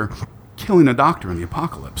bad leader, killing a doctor in the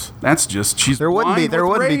apocalypse. That's just there wouldn't be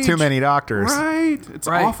rage. too many doctors. Right. It's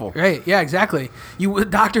awful. Right. Yeah, exactly.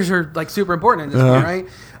 Doctors are like super important in this one,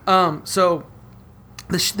 right? So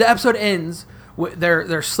the episode ends.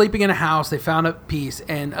 They're sleeping in a house. They found a piece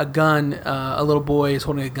and a gun. A little boy is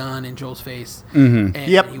holding a gun in Joel's face, and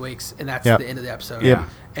he wakes, and that's the end of the episode. Yeah.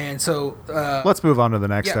 And so let's move on to the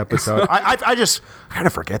next episode. I just kind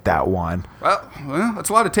of forget that one. Well, it's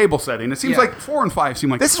a lot of table setting. It seems like 4 and 5 seem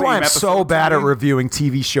like This the is why same I'm so episode bad to at me. reviewing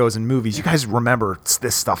TV shows and movies. You guys remember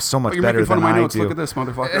this stuff so much You're better making fun than of my I notes. do. Look at this,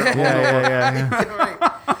 motherfucker. Yeah.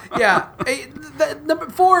 yeah. Number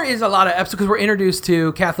 4 is a lot of episodes because we're introduced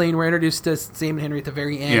to Kathleen. We're introduced to Sam and Henry at the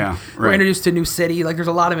very end. Yeah, We're right. introduced to New City. Like there's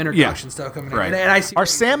a lot of introduction stuff coming Right. in. And I see Are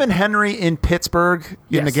Sam and Henry in Pittsburgh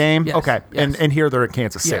in the Yes, game? yes, Okay. yes. And here they're in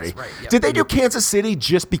Kansas City. Yes, right, yeah. Did they do Kansas City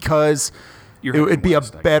just because You're it'd be a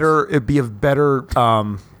West, I guess.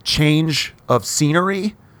 better change of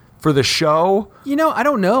scenery for the show? I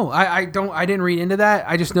don't know. I didn't read into that.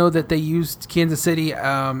 I just know that they used Kansas City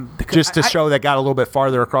because Just to show that got a little bit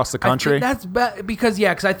farther across the country? That's because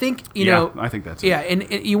I think I think that's it. yeah, and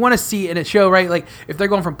you want to see in a show, right? Like if they're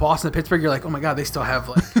going from Boston to Pittsburgh, you're like, oh my god, they still have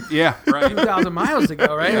like Yeah, right. 2,000 miles to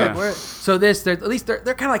go, right? Yeah. Like, so they're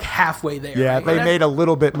kind of like halfway there. Yeah, right? they made a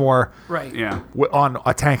little bit more right. Yeah. on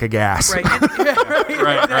a tank of gas. Right.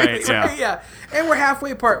 Right, Yeah. And we're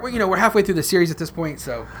halfway apart. We're halfway through the series at this point.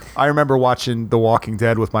 So I remember watching The Walking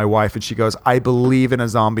Dead with my wife, and she goes, I believe in a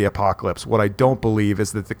zombie apocalypse. What I don't believe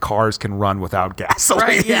is that the cars can run without gasoline.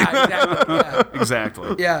 right. Yeah. Exactly. Yeah.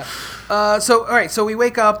 Exactly. Yeah. So all right. So we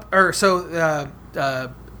wake up,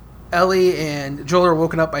 Ellie and Joel are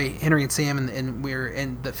woken up by Henry and Sam, and we're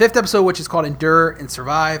in the 5th episode, which is called Endure and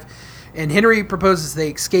Survive. And Henry proposes they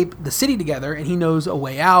escape the city together, and he knows a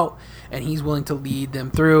way out, and he's willing to lead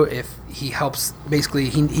them through if he helps. Basically,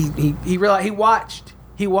 he realized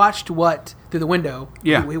he watched what through the window.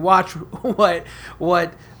 Yeah. He watched what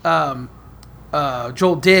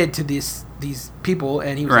Joel did to these people,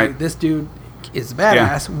 and he was Right. like, "This dude is a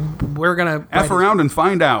badass. We're gonna F around and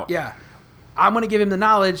find out. Yeah, I'm gonna give him the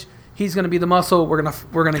knowledge. He's gonna be the muscle. We're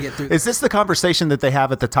gonna get through." Is this the conversation that they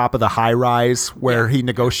have at the top of the high rise where he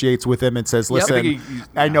negotiates with him and says, listen, I think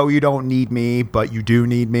I know you don't need me, but you do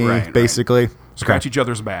need me, Right, basically? Scratch each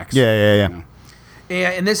other's backs. Yeah.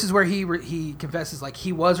 And this is where he confesses, like,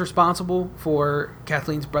 he was responsible for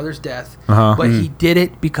Kathleen's brother's death, Uh-huh. but he did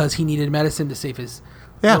it because he needed medicine to save his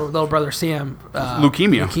little brother Sam.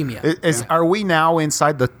 Leukemia. Are we now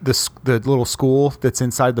inside the little school that's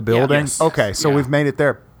inside the building? Yes. Okay, so Yeah. we've made it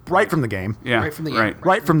there right from the game. Yeah. Right from the game.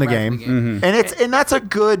 Right from the game. And that's a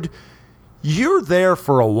good. You're there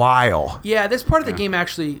for a while. Yeah, this part of the game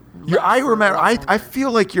actually. I remember. I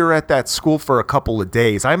feel like you're at that school for a couple of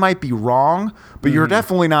days. I might be wrong, but you're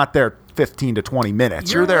definitely not there 15 to 20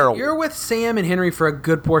 minutes. You're there. You're with Sam and Henry for a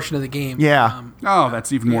good portion of the game. Yeah.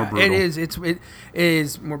 That's even more brutal. It is. It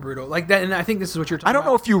is more brutal. Like that, and I think this is what you're talking I don't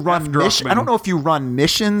know about. if you run mission. I don't know if you run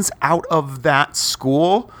missions out of that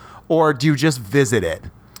school or do you just visit it.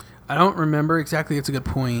 I don't remember exactly. It's a good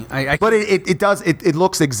point. But it does. It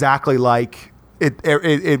looks exactly like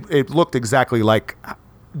it looked exactly like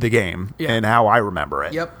the game and how I remember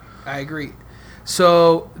it. Yep, I agree.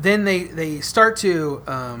 So then they start to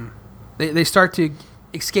they start to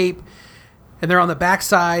escape, and they're on the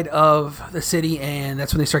backside of the city, and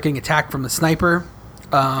that's when they start getting attacked from the sniper.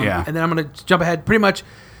 And then I'm gonna jump ahead. Pretty much,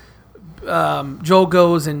 Joel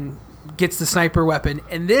goes and gets the sniper weapon,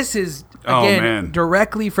 and this is again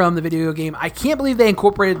directly from the video game. I can't believe they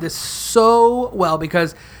incorporated this so well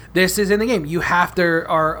because this is in the game. There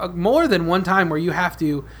are more than one time where you have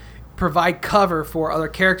to provide cover for other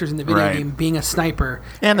characters in the video game, being a sniper.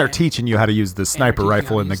 And they're teaching you how to use the sniper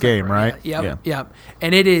rifle in the game, right? Yep.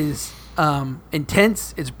 And it is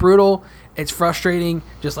intense. It's brutal. It's frustrating,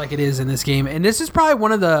 just like it is in this game. And this is probably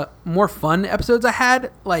one of the more fun episodes I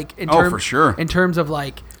had. Like for sure. In terms of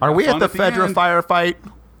like, are we at the Fedra firefight?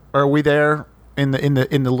 Are we there in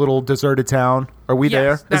the little deserted town? Are we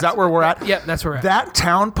there? Is that where we're at? Yep, that's where we're at. That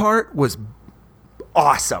town part was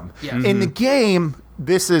awesome. Yeah. In the game.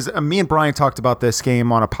 This is me and Brian talked about this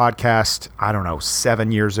game on a podcast, I don't know,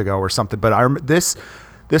 7 years ago or something. But this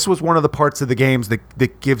was one of the parts of the games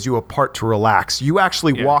that gives you a part to relax. You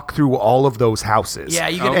actually walk through all of those houses. Yeah,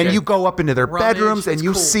 and you go up into their bedrooms and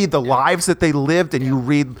you see the lives that they lived, and you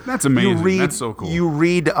read. That's amazing. That's so cool. You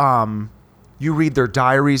read their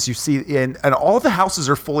diaries. You see, and all the houses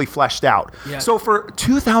are fully fleshed out. Yeah. So for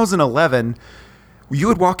 2011. You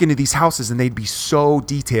would walk into these houses and they'd be so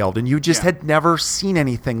detailed, and you just had never seen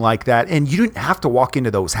anything like that, and you didn't have to walk into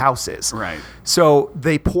those houses. Right. So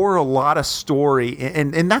they pour a lot of story,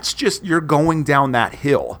 and that's just you're going down that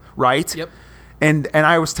hill, right? Yep. And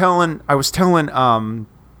I was telling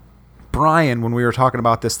Brian when we were talking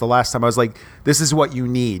about this the last time, I was like, this is what you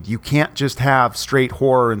need. You can't just have straight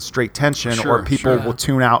horror and straight tension, or people will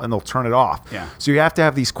tune out and they'll turn it off. Yeah. So you have to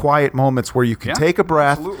have these quiet moments where you can take a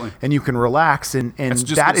breath and you can relax, and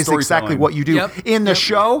that is exactly what you do. Yep. In the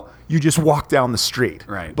show, you just walk down the street.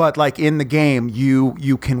 Right. But like in the game,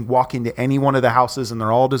 you can walk into any one of the houses and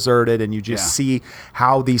they're all deserted, and you just see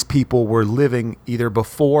how these people were living either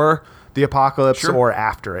before the apocalypse or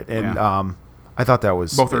after it. And I thought that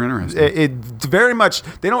was both are interesting. It very much.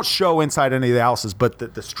 They don't show inside any of the houses, but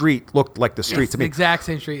the street looked like the street to me. The exact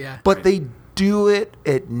same street, yeah. But they do it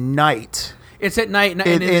at night. It's at night.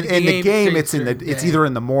 In the game, it's either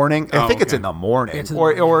in the morning. I think it's in the morning,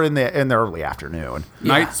 or in the early afternoon.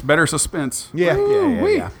 Night's better suspense.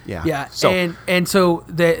 Yeah. So, and so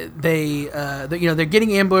they're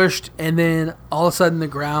getting ambushed, and then all of a sudden the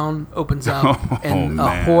ground opens up, and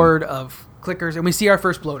a horde of clickers, and we see our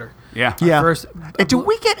first bloater. And do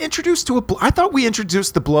we get introduced to I thought we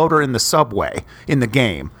introduced the bloater in the subway in the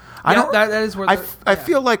game. That is where I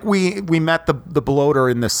feel like we met the bloater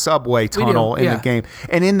in the subway tunnel in the game.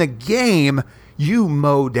 And in the game, you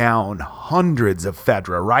mow down hundreds of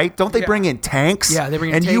Fedra, right? Don't they bring in tanks? Yeah, they bring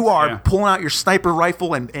in tanks. And you are pulling out your sniper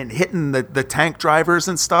rifle and hitting the tank drivers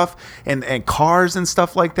and stuff, and cars and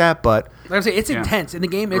stuff like that. But like I say, it's intense. In the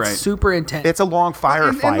game, it's super intense. It's a long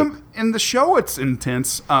firefight. In the show, it's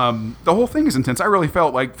intense. The whole thing is intense. I really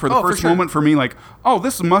felt like for the first moment for me, like, oh,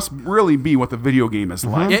 this must really be what the video game is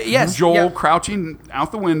like. Joel crouching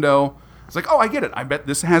out the window. It's like, oh, I get it. I bet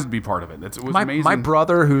this has to be part of it. It was amazing. My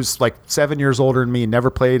brother, who's like 7 years older than me, never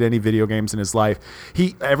played any video games in his life.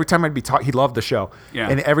 Every time I'd be he loved the show. Yeah.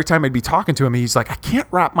 And every time I'd be talking to him, he's like, I can't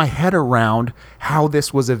wrap my head around how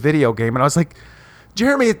this was a video game. And I was like,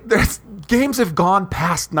 Jeremy, games have gone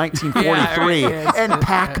past 1943 and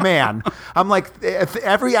Pac-Man. I'm like,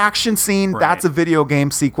 every action scene, that's a video game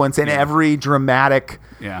sequence, and every dramatic,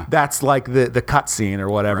 that's like the cut scene or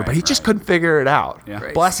whatever. But he just couldn't figure it out.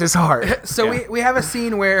 Right. Bless his heart. So we have a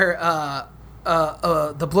scene where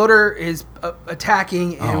the bloater is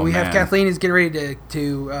attacking, and we have Kathleen is getting ready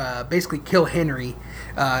to basically kill Henry,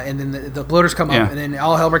 and then the bloaters come up, and then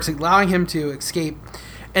all hell breaks, allowing him to escape.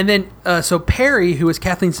 And then, so Perry, who is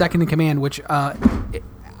Kathleen's second in command, which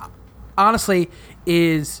honestly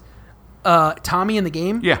is Tommy in the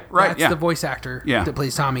game. Yeah, right. That's the voice actor that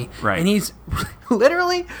plays Tommy. Right. And he's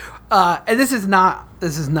literally, and this is not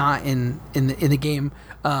in the game.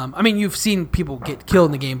 I mean, you've seen people get killed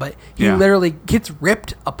in the game, but he literally gets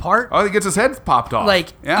ripped apart. Oh, he gets his head popped off.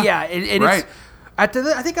 Like, and it's I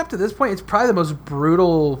think up to this point, it's probably the most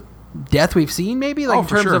brutal death we've seen, maybe, like in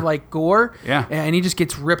terms of like gore. Yeah. And he just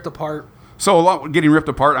gets ripped apart. So a lot getting ripped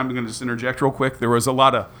apart. I'm going to just interject real quick. There was a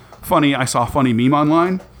lot of I saw a funny meme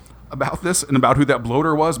online about this and about who that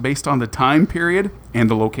bloater was based on the time period and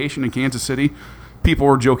the location in Kansas City. People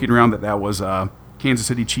were joking around that was Kansas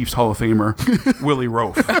City Chiefs Hall of Famer Willie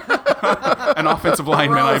Roaf, an offensive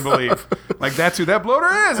lineman, I believe. Like, that's who that bloater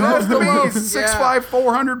is. It has to be 6'5",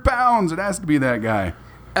 400 pounds. It has to be that guy.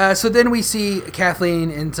 So then we see Kathleen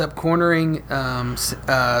ends up cornering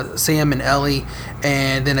Sam and Ellie,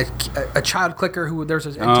 and then a child clicker who there's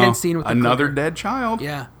an intense scene with another clicker. Dead child.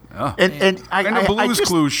 Yeah. Oh. And a Blue's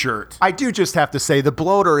Clues shirt. I do just have to say the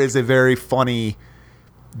bloater is a very funny,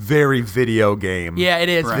 very video game. Yeah, it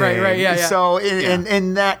is. Right. Yeah. So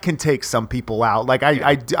and that can take some people out. Like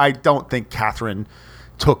I don't think Catherine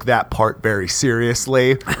took that part very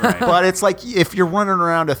seriously. But it's like if you're running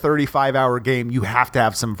around a 35-hour game, you have to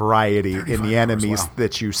have some variety in the enemies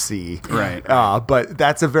that you see. Right. But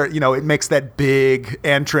that's a very, it makes that big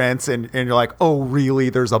entrance and you're like, oh, really?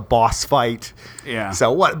 There's a boss fight. Yeah.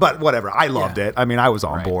 So but whatever. I loved it. I mean, I was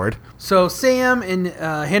on board. So Sam and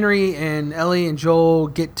Henry and Ellie and Joel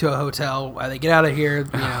get to a hotel. They get out of here,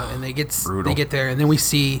 and they get there, and then we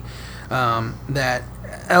see that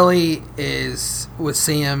Ellie is with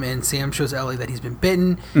Sam, and Sam shows Ellie that he's been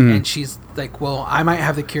bitten, and she's like, well, I might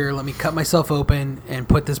have the cure. Let me cut myself open and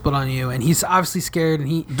put this blood on you. And he's obviously scared,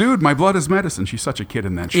 and Dude, my blood is medicine. She's such a kid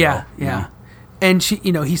in that show. Yeah. And she,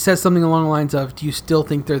 he says something along the lines of, do you still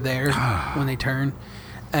think they're there when they turn?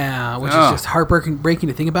 Which is just heartbreaking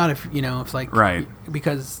to think about it's like, right.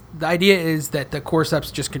 Because the idea is that the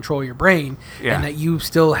cordyceps just control your brain and that you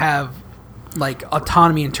still have like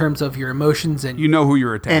autonomy in terms of your emotions and you know who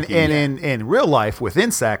you're attacking. And in real life with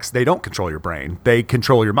insects, they don't control your brain. They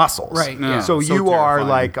control your muscles. Right. Yeah. So you are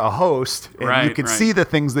like a host and you can right. see the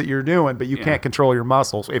things that you're doing, but you can't control your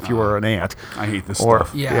muscles if you were an ant. I hate this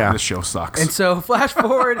stuff. Yeah. This show sucks. And so flash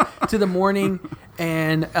forward to the morning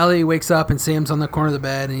and Ellie wakes up and Sam's on the corner of the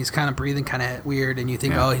bed and he's kind of breathing kind of weird and you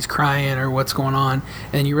think, oh, he's crying or what's going on.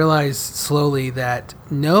 And you realize slowly that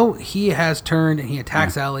no, he has turned and he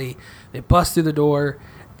attacks Ellie. They bust through the door,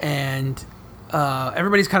 and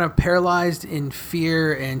everybody's kind of paralyzed in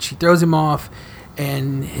fear, and she throws him off,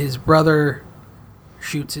 and his brother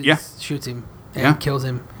shoots him and kills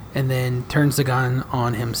him, and then turns the gun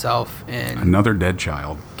on himself and another dead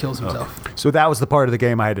child kills himself. So that was the part of the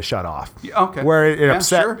game I had to shut off. Yeah, okay. Where it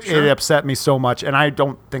upset sure. it upset me so much, and I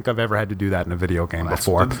don't think I've ever had to do that in a video game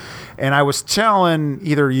before. And I was telling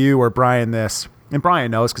either you or Brian this. And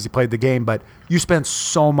Brian knows because he played the game, but you spend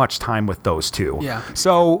so much time with those two. Yeah.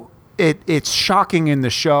 So it's shocking in the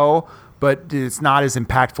show, but it's not as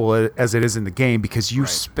impactful as it is in the game because you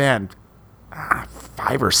spend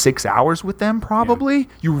 5 or 6 hours with them probably. Yeah.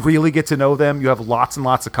 You really get to know them. You have lots and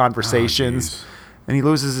lots of conversations. And he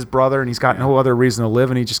loses his brother, and he's got no other reason to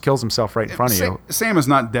live, and he just kills himself right in front of you. Sam is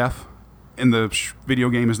not deaf in the video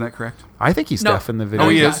game, is that correct? I think he's deaf in the video game.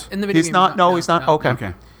 Oh, he is? In the video game. He's not? No.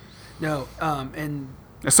 Okay. No, and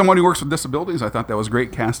as someone who works with disabilities, I thought that was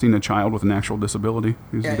great casting a child with an actual disability.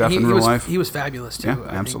 He was deaf in real life. He was fabulous too. Yeah,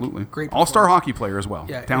 absolutely. Great all-star hockey player as well.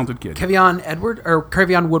 Yeah, talented kid.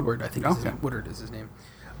 Kevion Woodward, I think. Woodward is his name.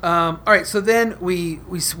 All right, so then we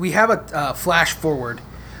have a flash forward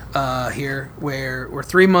here where we're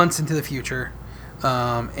 3 months into the future,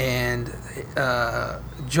 and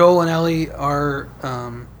Joel and Ellie are.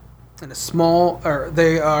 In a small, or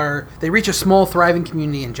they reach a small, thriving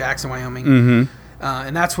community in Jackson, Wyoming,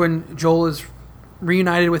 and that's when Joel is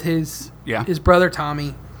reunited with his brother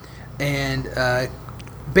Tommy, and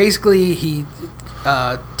basically he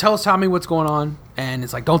tells Tommy what's going on, and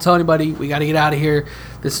it's like, don't tell anybody. We got to get out of here.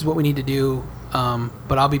 This is what we need to do.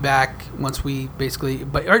 But I'll be back once we basically.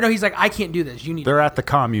 He's like, I can't do this. You need. They're at the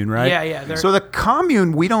commune, right? Yeah. So the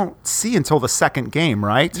commune we don't see until the second game,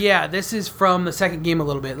 right? Yeah, this is from the second game a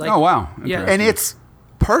little bit. Like, oh wow! Yeah, and it's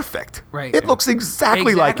perfect. Right. It looks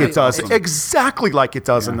exactly like it does. Exactly like it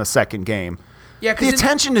does in the second game. Yeah, the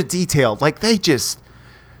attention to detail, like they just.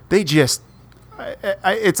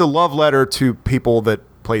 It's a love letter to people that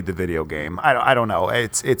played the video game. I don't know.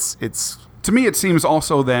 It's. To me, it seems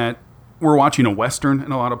also that we're watching a Western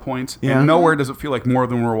in a lot of points. Yeah. And nowhere does it feel like more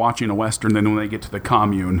than we're watching a Western than when they get to the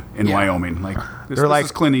commune in Wyoming. Like, this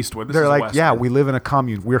is Clint Eastwood. This they're is like, Western. yeah, we live in a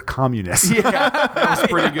commune. We're communists. Yeah, that was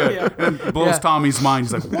pretty good. And it blows Tommy's mind.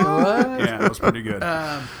 He's like, what? Yeah, that was pretty good.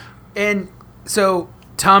 And so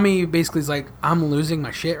Tommy basically is like, I'm losing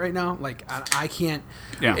my shit right now. Like, I can't.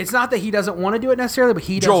 Yeah. It's not that he doesn't want to do it necessarily, but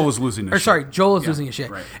Joel is losing his shit. Sorry, Joel is losing his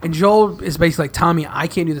shit. Right. And Joel is basically like, Tommy, I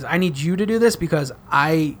can't do this. I need you to do this because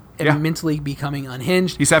I am mentally becoming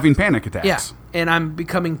unhinged. He's having panic attacks. Yeah. And I'm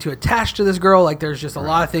becoming too attached to this girl. Like, there's just a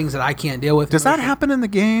lot of things that I can't deal with. Does that happen in the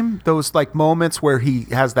game? Those like moments where he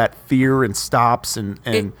has that fear and stops and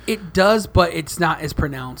it does, but it's not as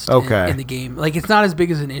pronounced in the game. Like, it's not as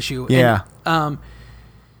big as an issue. Yeah. And,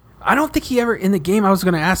 I don't think he ever in the game. I was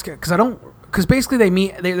going to ask it because basically they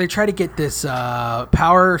meet. They try to get this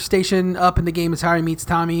power station up in the game. Is how he meets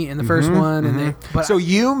Tommy in the first one. And so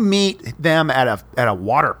you meet them at a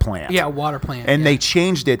water plant. Yeah, water plant. And they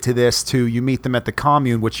changed it to this you meet them at the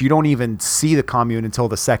commune, which you don't even see the commune until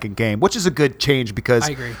the second game, which is a good change because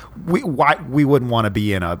I agree. We wouldn't want to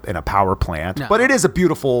be in a power plant, but it is a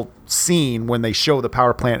beautiful scene when they show the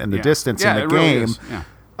power plant in the distance in the game. Really is. Yeah.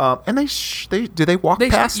 And do they walk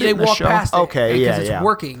past it? They walk past it. Okay, because it's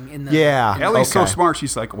working in the. Yeah. Ellie's so smart.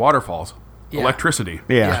 She's like waterfalls, electricity.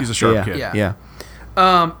 Yeah. She's a sharp kid. Yeah.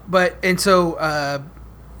 There's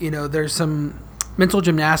some mental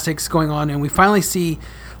gymnastics going on, and we finally see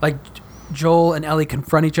like Joel and Ellie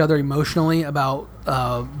confront each other emotionally about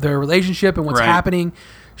their relationship and what's happening.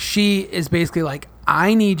 She is basically like,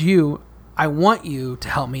 I need you. I want you to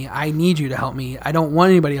help me. I need you to help me. I don't want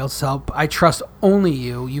anybody else's help. I trust only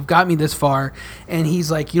you. You've got me this far. And he's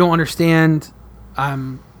like, you don't understand.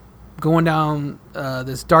 I'm going down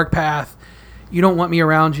this dark path. You don't want me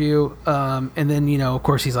around you. And then, of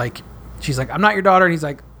course, she's like, I'm not your daughter. And he's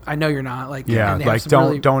like, I know you're not. Like, like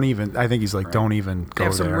don't even. I think he's like, don't even go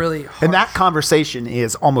have some there. really harsh, and that conversation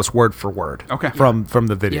is almost word for word. From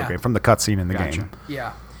the video game, from the cutscene in the game.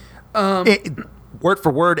 Yeah. Word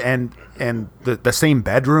for word, and the same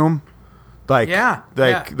bedroom. Like,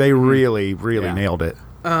 they really nailed it.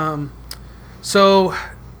 So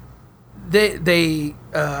they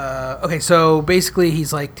okay. So basically,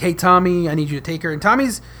 he's like, hey, Tommy, I need you to take her, and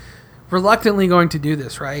Tommy's reluctantly going to do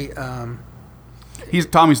this, right?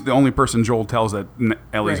 Tommy's the only person Joel tells that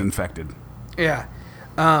Ellie's infected. Yeah.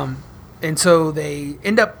 And so they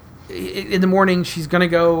end up in the morning. She's gonna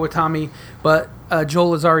go with Tommy, but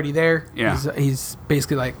Joel is already there. Yeah. He's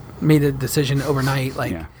basically like made a decision overnight.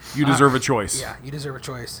 Like, you deserve a choice. Yeah, you deserve a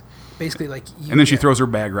choice. Basically, like. And then she throws her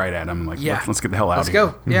bag right at him. Like, let's get the hell out of here.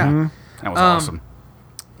 Let's go. Yeah. Mm-hmm. That was awesome.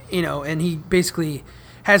 And he basically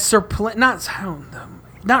has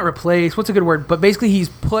not replaced. What's a good word? But basically, he's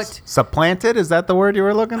put supplanted. Is that the word you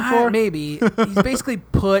were looking for? Maybe he's basically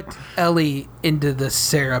put Ellie into the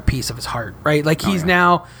Sarah piece of his heart, right? Like he's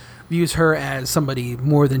now views her as somebody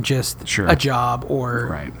more than just a job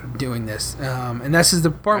or doing this. And this is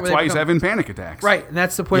the part that's why he's having panic attacks, right? And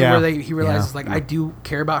that's the point where he realizes, I do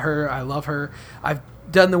care about her. I love her. I've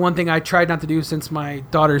done the one thing I tried not to do since my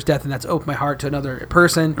daughter's death, and that's open my heart to another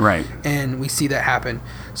person. Right. And we see that happen.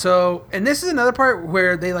 So, and this is another part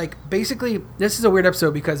where they basically, this is a weird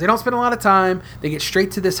episode because they don't spend a lot of time. They get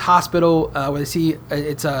straight to this hospital where they see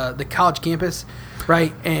it's the college campus,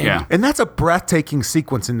 right? And that's a breathtaking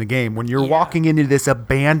sequence in the game when you're walking into this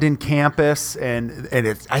abandoned campus, and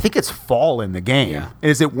I think it's fall in the game. Yeah.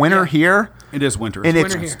 Is it winter here? It is winter. And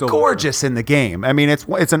it's gorgeous in the game. I mean,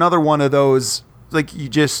 it's another one of those. Like,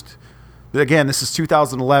 again, this is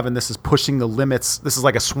 2011. This is pushing the limits. This is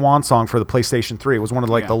like a swan song for the PlayStation 3. It was one of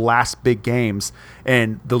the last big games,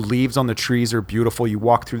 and the leaves on the trees are beautiful. You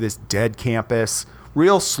walk through this dead campus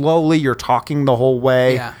real slowly. You're talking the whole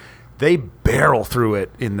way. Yeah. They barrel through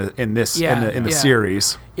it in the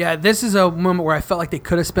series. Yeah, this is a moment where I felt like they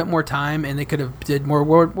could have spent more time and they could have did more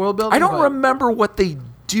world building. I don't remember what they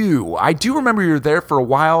do. I do remember you're there for a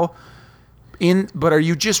while. But are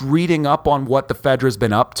you just reading up on what the Fedra's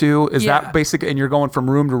been up to? Is that basic? And you're going from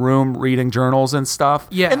room to room reading journals and stuff?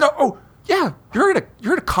 Yeah. And you're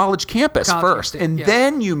at a college campus first, and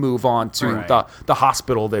then you move on to the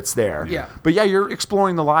hospital that's there. Yeah. But you're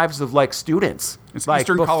exploring the lives of students. It's like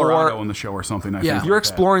Eastern Colorado in the show or something. I think you're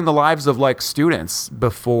exploring the lives of students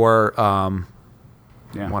before Armageddon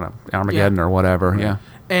or whatever. Right. Yeah.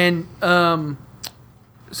 And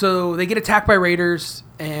so they get attacked by raiders,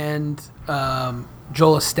 and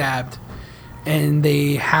Joel is stabbed, and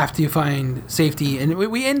they have to find safety. And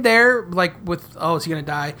we end there, with, is he going to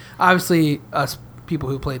die? Obviously, us people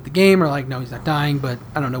who played the game are like, no, he's not dying, but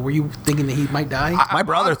I don't know. Were you thinking that he might die? My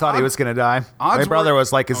brother thought he was going to die. My brother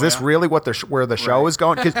was like, is this really where the show is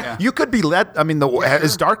going? Because you could be led,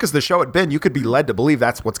 as dark as the show had been, you could be led to believe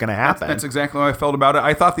that's what's going to happen. That's exactly how I felt about it.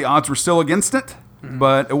 I thought the odds were still against it,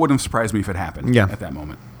 but it wouldn't have surprised me if it happened at that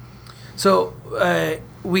moment. So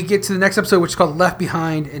we get to the next episode, which is called Left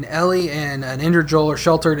Behind, and Ellie and an injured Joel are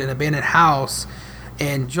sheltered in an abandoned house,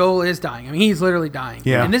 and Joel is dying. I mean, he's literally dying.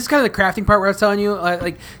 Yeah. And this is kind of the crafting part where I was telling you,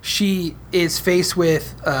 she is faced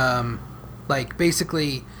with,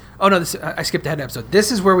 basically... Oh, no, I skipped ahead an episode.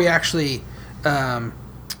 This is where we actually...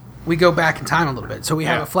 we go back in time a little bit. So we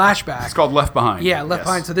have a flashback. It's called Left Behind. Yeah, Left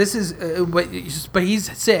Behind. So this is... but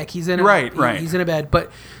he's sick. He's in a... He's in a bed.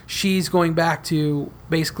 But she's going back to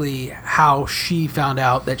basically how she found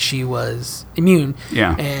out that she was immune.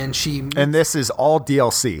 Yeah. And this is all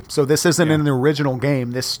DLC. So this isn't in the original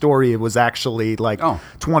game. This story was actually $20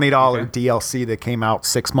 DLC that came out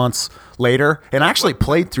 6 months later. And I actually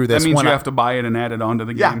played through this. That means you have to buy it and add it onto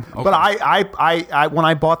the game. Yeah. Okay. But I when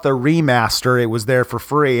I bought the remaster, it was there for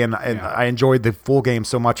free, and I enjoyed the full game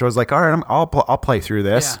so much. I was like, all right, I'll play through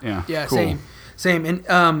this. Yeah. Cool. Same.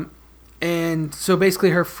 And so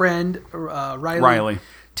basically her friend Riley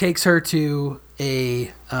takes her to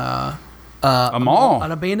a mall,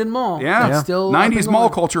 an abandoned mall. Yeah. Still 90s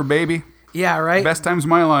mall culture, baby. Yeah, right. Best times of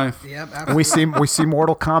my life. Yep. And we see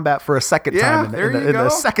Mortal Kombat for a second Yeah, time there you in go. the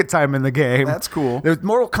second time in the game. That's cool.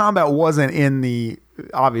 Mortal Kombat wasn't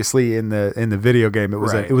obviously in the video game. It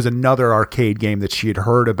was Right. it was another arcade game that she had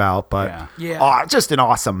heard about, but Yeah. just an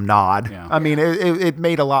awesome nod. Yeah. I mean, it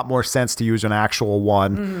made a lot more sense to use an actual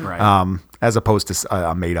one, Right. as opposed to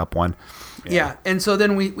a made up one. Yeah. And so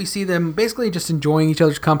then we see them basically just enjoying each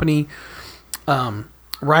other's company.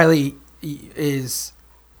 Riley is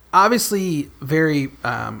obviously very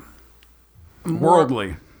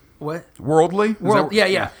Worldly. What? Worldly? Is World, that-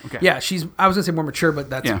 yeah. Okay. Yeah, I was gonna say more mature, but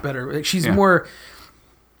that's Yeah. better. Like, she's Yeah. more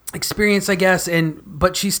experienced, I guess,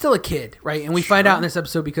 but she's still a kid, right? And we find out in this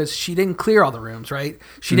episode because she didn't clear all the rooms, right?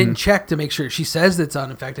 She didn't check to make sure. She says it's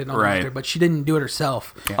uninfected and all Right. that, but she didn't do it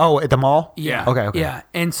herself. Oh, at the mall? Yeah. Okay. Yeah.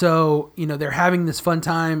 And so, they're having this fun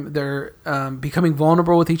time. They're becoming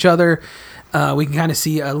vulnerable with each other. We can kind of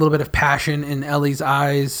see a little bit of passion in Ellie's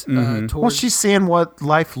eyes towards. Well, she's seeing what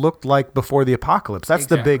life looked like before the apocalypse. That's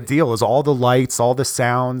the big Exactly. deal. Is all the lights, all the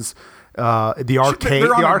sounds. The arcade.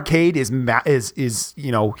 they're on The a- arcade is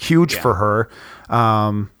huge for her.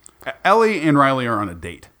 Ellie and Riley are on a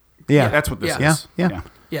date. Yeah. That's what this Yeah. is. Yeah.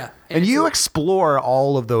 Yeah. And you so- explore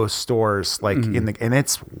all of those stores and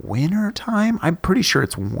it's winter time. I'm pretty sure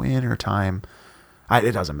it's winter time.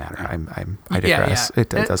 It doesn't matter. I digress. yeah. It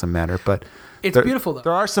doesn't matter. But It's beautiful, though.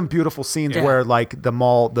 There are some beautiful scenes Yeah. where like the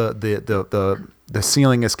mall, the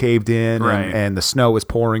ceiling is caved in Right. and the snow is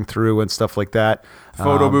pouring through and stuff like that.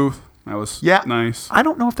 Photo booth. That was nice. I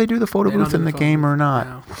don't know if they do the photo They don't booth do in the photo game or booth, not.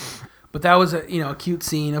 no. But that was a cute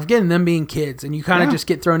scene of again them being kids, and you kind of Yeah. just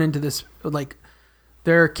get thrown into this like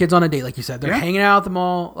they're kids on a date, like you said. They're hanging out at the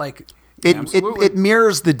mall, like Absolutely. It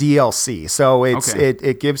mirrors the DLC, so Okay.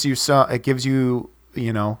 it gives you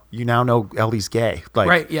you now know Ellie's gay, like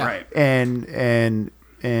right, yeah, Right. and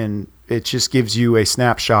it just gives you a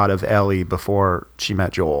snapshot of Ellie before she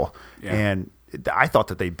met Joel, Yeah. and I thought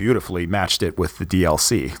that they beautifully matched it with the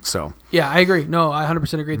DLC. So, yeah. I agree. No, I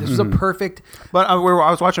 100% agree. This was a perfect. but I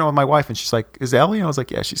was watching it with my wife, and she's like, "Is Ellie?" And I was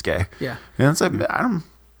like, "Yeah, she's gay." Yeah. and it's like I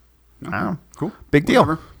don't. Cool. Big deal.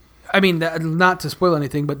 Whatever. I mean, not to spoil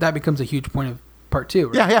anything, but that becomes a huge point of part two.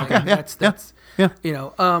 Right? Yeah, Like, That's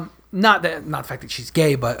yeah. not the fact that she's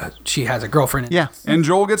gay, but she has a girlfriend. Yeah. And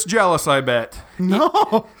Joel gets jealous, I bet.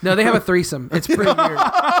 No, No, they have a threesome. It's pretty weird.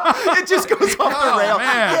 it just goes off the rail.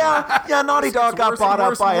 man. Yeah. Naughty Dog got worse bought and up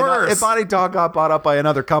worse by and worse. Naughty Dog got bought up by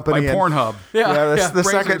another company. By and- Pornhub. Yeah, the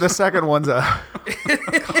Brazers. second one's a.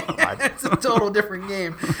 It's a total different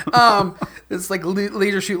game. It's like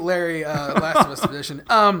Leisure Shoot Larry, Last of Us edition.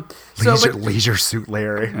 Leisure Suit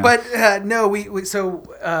Larry. But no,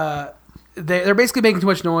 they're basically making too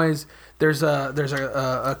much noise. There's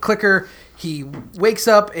a clicker. He wakes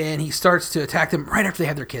up and he starts to attack them right after they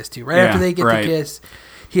have their kiss too. Right Yeah, after they get right. the kiss,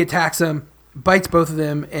 he attacks them, bites both of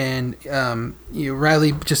them, and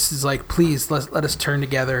Riley just is like, "Please let us turn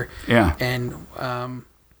together." Yeah. And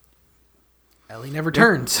Ellie never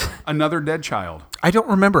turns. Another dead child. I don't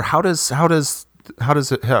remember how does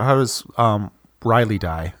Riley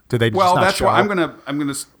die? Did they just Well, not that's show why up? I'm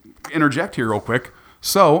gonna interject here real quick.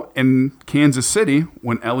 So in Kansas City,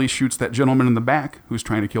 when Ellie shoots that gentleman in the back who's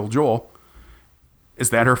trying to kill Joel, is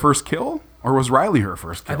that her first kill, or was Riley her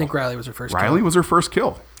first kill? I think Riley was her first. Riley kill. was her first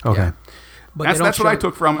kill. Okay. Yeah. But they don't That's what I show-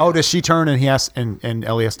 took from. Oh, does she turn and and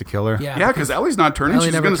Ellie has to kill her? Yeah. yeah, because Ellie's not turning. Ellie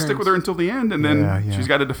She's never going to stick turns. with her until the end, and then Yeah. she's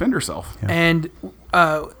got to defend herself. And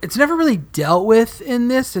it's never really dealt with in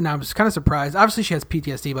this, and I was kind of surprised. Obviously, she has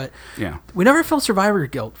PTSD, but Yeah. we never feel survivor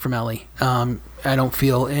guilt from Ellie. I don't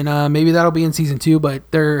feel, and maybe that'll be in season 2,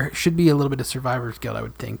 but there should be a little bit of survivor's guilt, I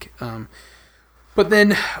would think. But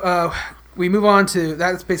then we move on to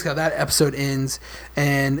that's basically how that episode ends,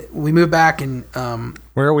 and we move back and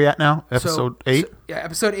Where are we at now? Episode 8? yeah,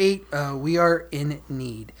 episode 8. We are in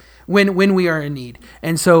need. When we are in need,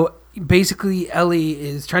 and so basically Ellie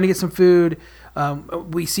is trying to get some food.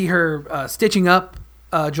 We see her stitching up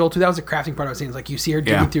Joel too. That was the crafting part I was saying. It's like you see her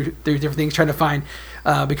digging through different things, trying to find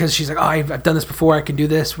because she's like, oh, I've done this before. I can do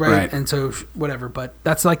this, right? And so whatever. But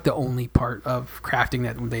that's like the only part of crafting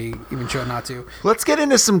that they even show not to. Let's get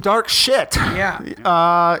into some dark shit.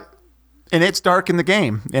 Yeah. And it's dark in the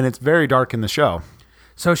game, and it's very dark in the show.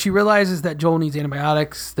 So she realizes that Joel needs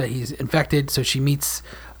antibiotics, that he's infected. So she meets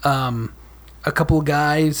a couple of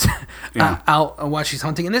guys out while she's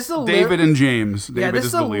hunting. And this is a David and James. David this is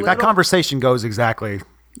is a the leader. That conversation goes exactly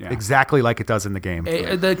Yeah. like it does in the game.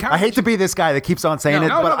 I hate to be this guy that keeps on saying No, it,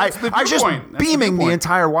 no, but that's the I just viewpoint. That's the beaming the viewpoint.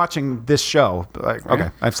 entire watching this show. Like,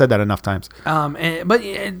 okay, I've said that enough times.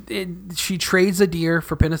 She trades a deer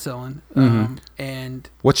for penicillin. And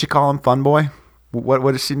What you call him, Fun Boy?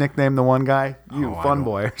 what does she nickname the one guy? Fun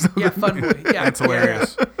boy or something. Yeah, fun boy. Yeah, That's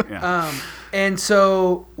hilarious. Yeah. And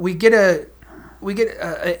so we get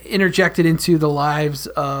interjected into the lives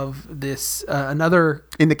of this another.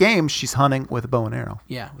 In the game, she's hunting with a bow and arrow.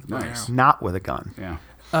 Yeah, with bow and Nice. arrow. Not with a gun. Yeah.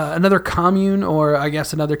 Another commune, or I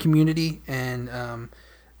guess another community, and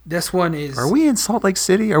this one is. Are we in Salt Lake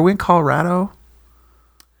City? Are we in Colorado?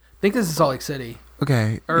 I think this is Salt Lake City.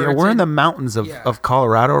 Okay. Or Yeah, it's we're in in- the mountains of, yeah. of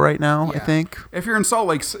Colorado right now, I Yeah. think. If you're in Salt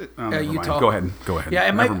Lake City, never mind. Utah. Go ahead. Yeah,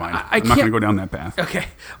 it never might- mind. I I'm not going to can't- go down that path. Okay,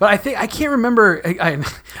 but I can't remember.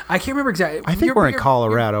 I can't remember exactly. I think we're in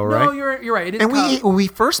Colorado, right? No, you're right. It is. And we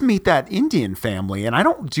first meet that Indian family, and I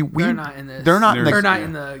don't do we. They're not in this. They're not in They're the. not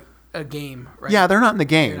in the game. Right? Yeah, they're not in the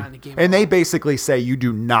game. They're not in the game at And they all. basically say you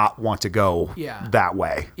do not want to go Yeah. that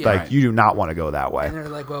way. Yeah. Like Right. you do not want to go that way. And they're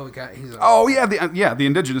like, well, we got. He's like, Oh yeah, the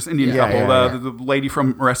indigenous Indian Yeah, couple, yeah, yeah. The lady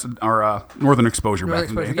from Arrested or Northern Exposure back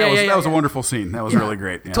in the day. Exposure. Yeah, That was a yeah. wonderful scene. That was really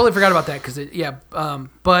great. Yeah. Totally forgot about that because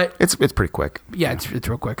but It's pretty quick. yeah, it's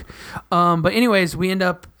real quick. But anyways, we end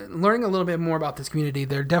up learning a little bit more about this community.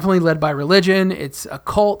 They're definitely led by religion. It's a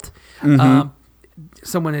cult.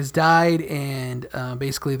 Someone has died, and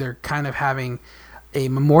basically they're kind of having a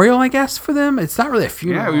memorial, I guess, for them. It's not really a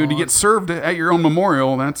funeral. Yeah, when you get served at your own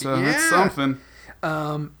memorial, that's Yeah. something.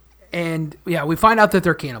 And yeah, we find out that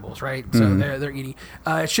they're cannibals, right? So they're eating.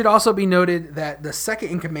 It should also be noted that the second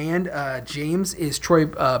in command, James, is Troy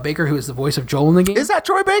Baker, who is the voice of Joel in the game. Is that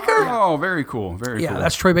Troy Baker? Oh, very cool. Very Yeah, cool.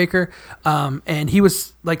 that's Troy Baker. And he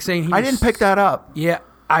was like saying I didn't pick that up. Yeah,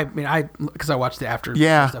 I mean, because I watched it after.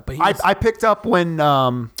 Yeah, stuff, but he was, I picked up when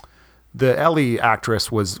the Ellie actress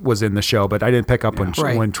was in the show, but I didn't pick up when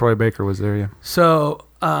Right. when Troy Baker was there. Yeah. so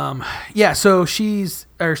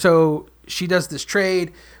so she does this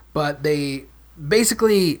trade, but they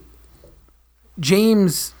basically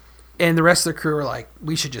James and the rest of the crew are like,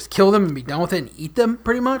 we should just kill them and be done with it and eat them,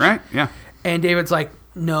 pretty much. right. Yeah. And David's like,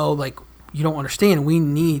 no, like, you don't understand. We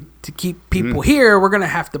need to keep people here. We're gonna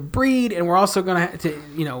have to breed, and we're also gonna have to,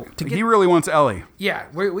 to get. He really wants Ellie. Yeah,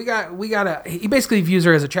 we gotta. He basically views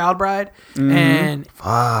her as a child bride, and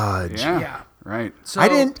Fudge. Yeah. Right. so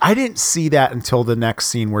I didn't see that until the next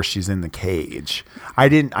scene where she's in the cage. I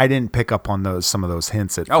didn't pick up on some of those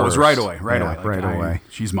hints at Oh, it first. was right away. Yeah, Like, away.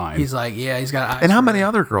 She's mine. He's like, yeah, he's got eyes. And how for many her.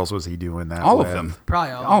 other girls was he doing that? all with? of them.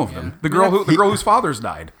 Probably All of them. yeah. The girl whose fathers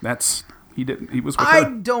died. He was with I her.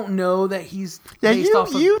 don't know that he's Yeah, based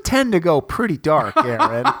off of. you tend to go pretty dark,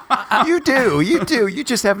 Aaron. You do. You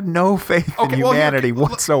just have no faith in well, humanity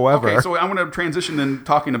whatsoever. Okay, so I'm going to transition in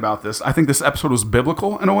talking about this. I think this episode was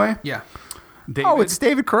biblical in a way. Yeah. David, Oh, it's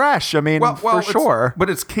David Koresh. I mean, for it's- sure. But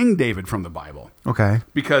it's King David from the Bible Okay.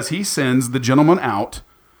 because he sends the gentleman out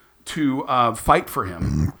to fight for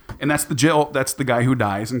him, and that's the guy who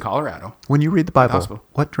dies in Colorado. When you read the Bible, hospital.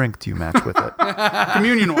 what drink do you match with it?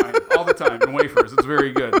 Communion wine all the time and wafers. It's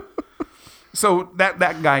very good. So that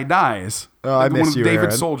guy dies. Oh, I miss one of you, David's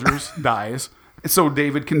Aaron. soldiers dies, so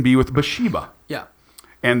David can be with Bathsheba. Yeah.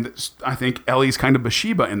 And I think Ellie's kind of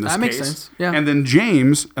Bathsheba in this That case. makes sense, yeah. And then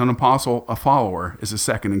James, an apostle, a follower, is his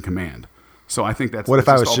second in command. So I think that's What if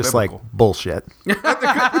I was all just biblical. like bullshit?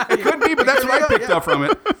 It could be, but that's what I picked up from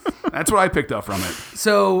it. That's what I picked up from it.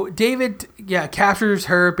 So David, captures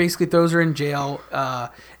her, basically throws her in jail,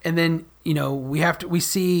 and then we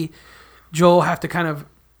see Joel have to kind of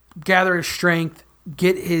gather his strength,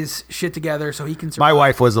 get his shit together so he can survive. My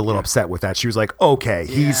wife was a little upset with that. She was like, "Okay,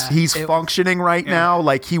 Yeah, he's it- functioning right now.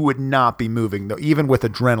 Like he would not be moving, though. Even with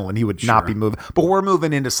adrenaline, he would not be moving. But we're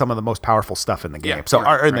moving into some of the most powerful stuff in the game. Yeah, So,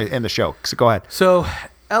 right, or in the show. So go ahead. So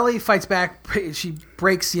Ellie fights back. She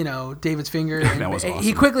breaks, David's finger. And That was He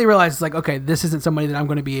awesome. quickly realizes, like, okay, this isn't somebody that I'm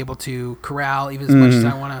going to be able to corral even as much as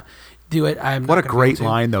I want to do it. What a great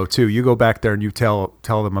line, though, too. You go back there and you tell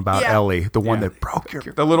them about Yeah. Ellie, the one Yeah. that broke your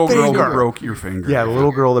The little girl finger. that broke your finger. Yeah, the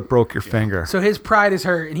little girl that broke your finger. So his pride is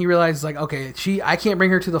hurt, and he realizes, like, okay, I can't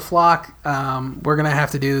bring her to the flock. We're gonna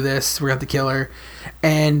have to do this. We're gonna have to kill her.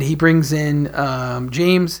 And he brings in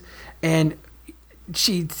James, and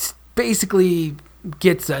she basically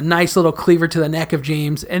gets a nice little cleaver to the neck of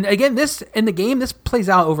James. And again, this in the game, this plays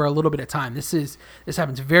out over a little bit of time. This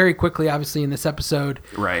happens very quickly, obviously, in this episode.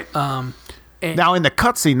 Right. And Now, in the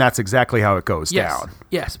cutscene, that's exactly how it goes yes, down.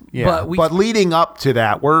 yes, Yeah, but leading up to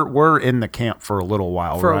that, we're in the camp for a little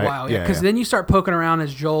while, for right? a while, yeah, because then you start poking around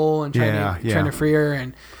as Joel and trying to free her.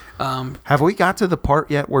 And Have we got to the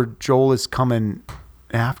part yet where Joel is coming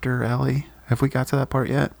after Ellie? Have we got to that part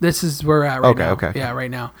yet? this is where we're at right now. Okay. Yeah,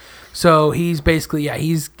 right now. So he's basically,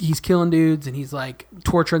 he's killing dudes, and he's like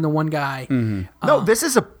torturing the one guy. No, this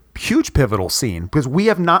is huge pivotal scene because we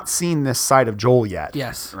have not seen this side of Joel yet.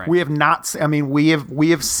 Yes. Right. We have not. I mean, we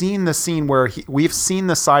have seen the scene where we have seen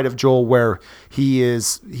the side of Joel where he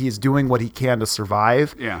is doing what he can to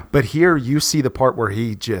survive. Yeah. But here you see the part where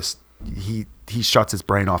he shuts his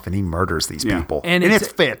brain off and he murders these people, And and it's-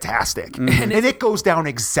 it's fantastic. And it goes down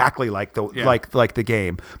exactly like the like the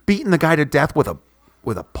game, beating the guy to death with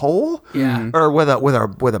a pole, or with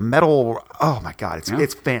a metal. Oh my god,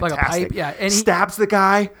 it's fantastic. pipe, yeah, and he stabs the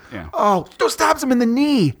guy. Yeah. Oh, stabs him in the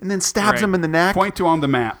knee, and then stabs Right. him in the neck. Point to on the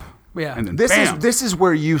map. Yeah. And then This bam. is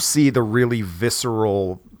where you see the really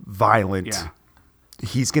visceral, violent. Yeah.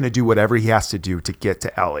 He's going to do whatever he has to do to get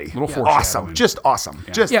to Ellie. Little Awesome. foreshadowing. Just awesome.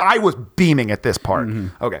 Just Yeah. I was beaming at this part.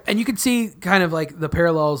 Okay. And you can see kind of like the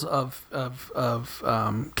parallels of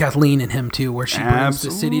Kathleen and him too, where she burns the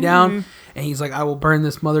city down, and he's like, "I will burn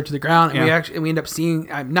this mother to the ground." And we end up seeing,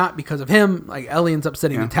 not because of him, like Ellie ends up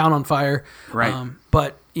setting the town on fire, Right.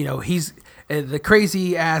 But he's the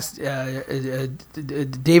crazy ass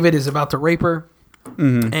David is about to rape her,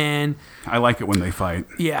 and I like it when they fight.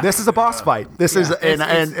 This is a boss fight. This is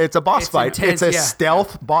and it's a boss fight. intense, It's a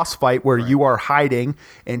stealth boss fight where you are hiding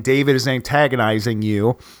and David is antagonizing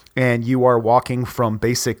you, and you are walking from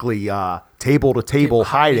basically table to table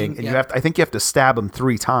hiding, and yeah. I think you have to stab him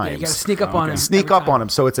 3 times. you got to sneak up on him. Sneak every up time. on him.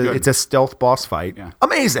 So it's a stealth boss fight. Yeah.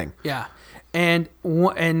 Amazing. Yeah. And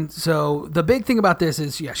so the big thing about this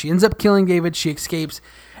is, she ends up killing David. She escapes,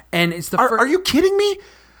 and it's the Are you kidding me?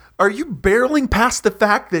 Are you barreling past the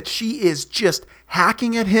fact that she is just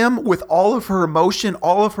hacking at him with all of her emotion,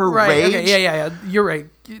 all of her right? rage? Okay, yeah. You're right.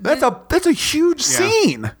 That's a huge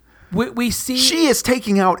scene. We see She is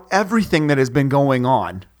taking out everything that has been going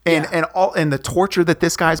on. And and the torture that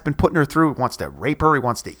this guy's been putting her through. He wants to rape her, he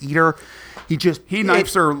wants to eat her. He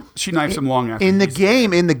knifes her. She knifes him long after. In the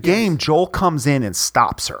game, Joel comes in and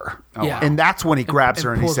stops her. Yeah. And that's when he grabs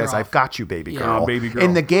her and he pulls her says, off. "I've got you, baby Yeah. girl." Oh, baby girl.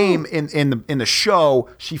 In the game, in the show,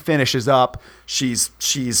 she finishes up. She's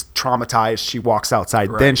traumatized. She walks outside.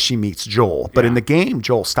 Then she meets Joel. But in the game,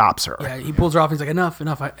 Joel stops her. Yeah, he pulls her off. He's like, enough.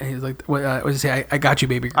 He's like, what does he say? I got you,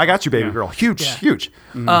 baby girl. I got you, baby girl. Huge.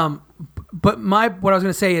 But what I was going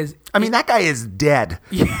to say is, I mean, that guy is dead,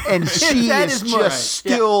 and she That is is just more-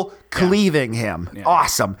 still cleaving him.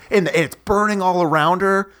 Awesome, and it's burning all around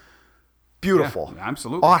her. Beautiful, Yeah,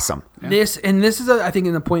 absolutely. awesome. this is, I think,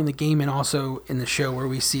 in the point in the game and also in the show where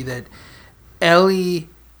we see that Ellie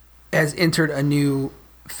has entered a new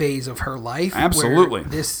phase of her life. where Absolutely.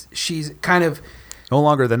 She's kind of, No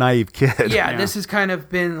longer the naive kid. this has kind of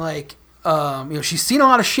been like, she's seen a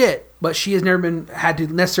lot of shit, but she has never had to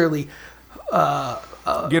necessarily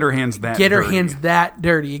Get her hands that. get her dirty. hands that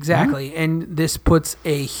dirty. Exactly. And this puts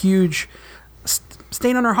a huge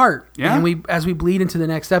stain on her heart. Yeah. And as we bleed into the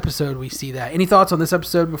next episode, we see that. Any thoughts on this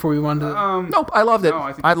episode before we want to? Nope, I loved it.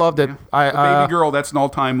 No, I loved it. The baby girl. That's an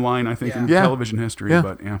all-time line, I think, in Yeah. television history. Yeah.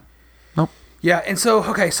 But yeah. Nope. Yeah. And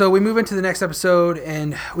so we move into the next episode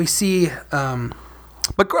and we see.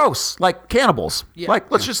 But gross, like cannibals. Yeah.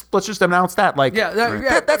 Like let's just announce that. Like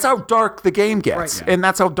that's how dark the game gets, Right. and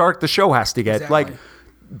that's how dark the show has to get. Exactly. Like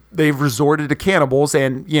they've resorted to cannibals,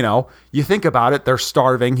 and you think about it, they're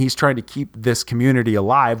starving. He's trying to keep this community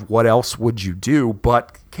alive. What else would you do?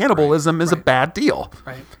 But cannibalism is a bad deal.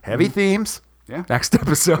 Right. Heavy themes. Yeah. Next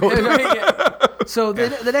episode. So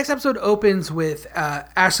the next episode opens with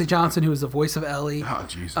Ashley Johnson, who is the voice of Ellie, Oh,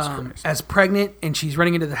 Jesus Christ. as pregnant, and she's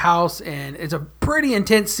running into the house, and it's a pretty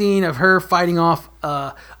intense scene of her fighting off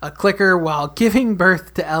a clicker while giving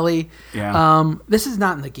birth to Ellie. Yeah. This is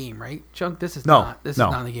not in the game, right, Chunk? This is No, not. This no.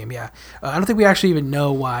 is not in the game. Yeah. I don't think we actually even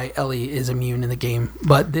know why Ellie is immune in the game,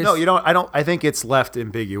 but this. No, you don't. I don't. I think it's left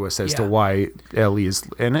ambiguous as to Yeah. why Ellie is,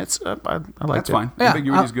 and it's. I like That's it. fine. Yeah,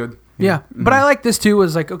 Ambiguity is good. Yeah, but I like this too.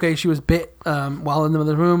 Was like, okay, she was bit while in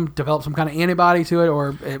the room, developed some kind of antibody to it,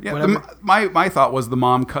 or Yeah, whatever. my thought was the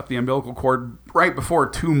mom cut the umbilical cord right before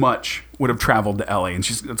too much would have traveled to Ellie, and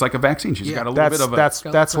it's like a vaccine. She's got a little bit of a.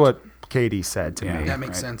 That's what Katie said to me. that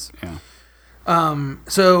makes sense. Yeah.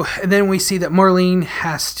 So, and then we see that Marlene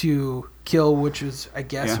has to kill, which is, I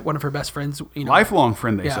guess, Yeah. one of her best friends. Lifelong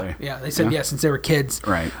friend, they yeah, say. Yeah, they said since they were kids.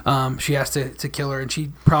 Right. She has to kill her, and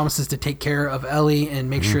she promises to take care of Ellie and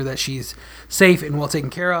make sure that she's safe and well taken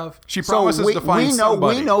care of. She So promises to find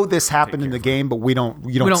somebody. we know this happened in the game, but we don't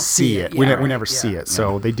don't see see it. it. We Yeah, we right. never Yeah. see it.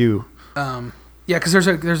 So they do Yeah, because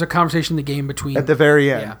there's a conversation in the game between at the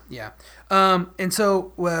very end. Yeah. And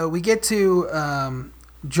so we get to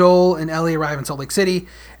Joel and Ellie arrive in Salt Lake City,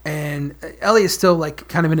 and Ellie is still like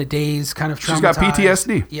kind of in a daze, kind of traumatized. She's got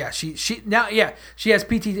PTSD. Yeah, she has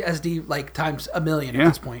PTSD like times a million at Yeah,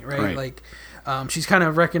 this point, right? right. Like, She's kind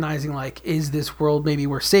of recognizing, like, is this world maybe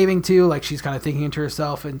worth saving to? Like, she's kind of thinking to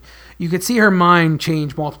herself, and you could see her mind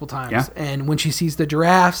change multiple times. Yeah. And when she sees the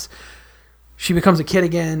giraffes, she becomes a kid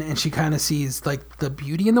again, and she kind of sees, like, the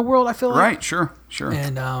beauty in the world, I feel like. Right, sure.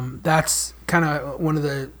 And that's kind of one of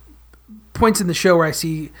the points in the show where I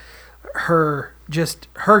see her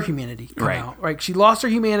humanity come out. Like, she lost her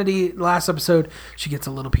humanity last episode. She gets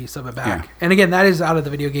a little piece of it back. Yeah. And again, that is out of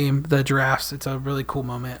the video game, the giraffes. It's a really cool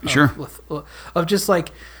moment. Of just like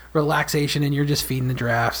relaxation, and you're just feeding the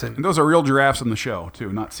giraffes. And those are real giraffes in the show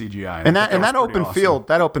too, not CGI. And that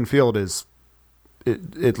open field is.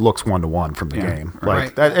 It looks 1-to-1 from the game.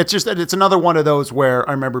 Like that, it's another one of those where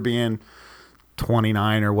I remember being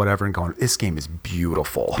 29 or whatever and going, this game is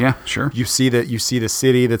beautiful. Yeah, sure. You see the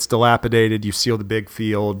city that's dilapidated. You see the big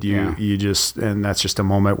field. And that's just a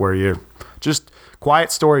moment where you just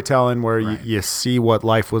quiet storytelling where you see what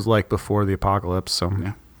life was like before the apocalypse. So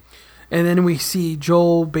yeah. And then we see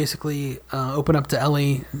Joel basically open up to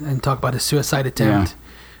Ellie and talk about his suicide attempt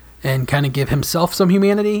and kind of give himself some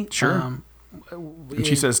humanity. Sure. And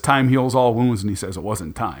she says, time heals all wounds, and he says, it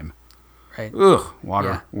wasn't time. Right. Ugh,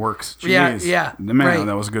 water works. Jeez. Yeah. Man,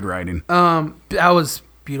 that was good writing. That was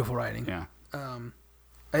beautiful writing. Yeah.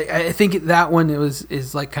 I think that one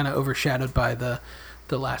is like kind of overshadowed by the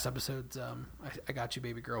last episode's I got you,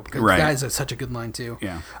 baby girl, because that is such a good line too.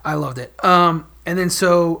 Yeah. I loved it. And then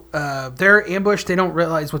so they're ambushed. They don't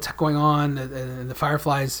realize what's going on. The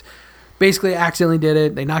Fireflies basically accidentally did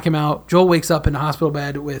it. They knock him out. Joel wakes up in a hospital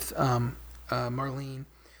bed with Marlene.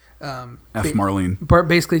 Marlene.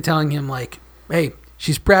 Basically telling him, like, hey,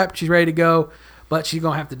 she's prepped, she's ready to go, but she's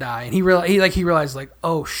gonna have to die. And he realized, like,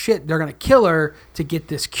 oh shit, they're gonna kill her to get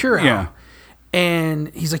this cure out.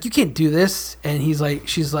 And he's like, you can't do this. And he's like,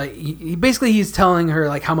 she's like, he's telling her,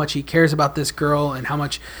 like, how much he cares about this girl and how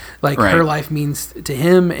much, like, her life means to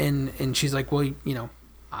him. And she's like, well,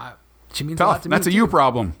 she means a lot to me. That's a you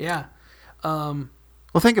problem. Yeah. Well,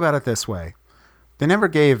 think about it this way. They never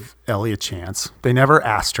gave Ellie a chance. They never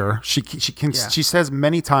asked her. She says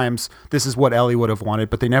many times this is what Ellie would have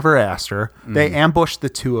wanted, but they never asked her. They ambushed the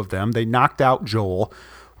two of them. They knocked out Joel.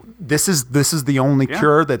 This is the only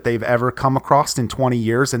cure that they've ever come across in 20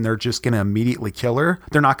 years, and they're just going to immediately kill her.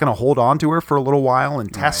 They're not going to hold on to her for a little while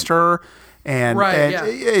and test her. And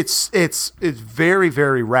it's very,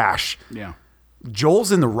 very rash. Yeah.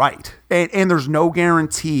 Joel's in the right, and there's no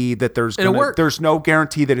guarantee that there's no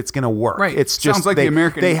guarantee that it's going to work. Right. It's just sounds like the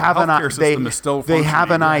American healthcare system is still they have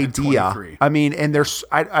an idea. 23. I mean, and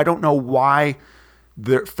I don't know why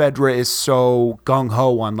the Fedra is so gung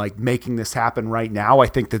ho on, like, making this happen right now. I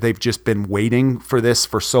think that they've just been waiting for this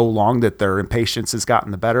for so long that their impatience has gotten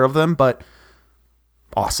the better of them. But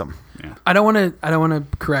awesome. Yeah. I don't want to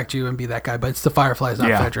correct you and be that guy, but it's the Fireflies, not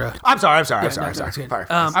Fedra. I'm sorry. That's good.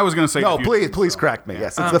 Fireflies. I was going to say No, please correct me.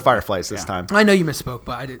 Yes, it's the Fireflies this time. I know you misspoke,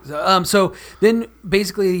 but I did. So then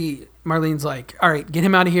basically Marlene's like, all right, get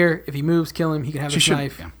him out of here. If he moves, kill him. He can have his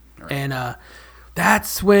knife. Yeah. Right. And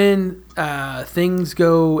that's when things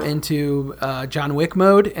go into John Wick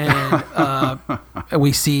mode, and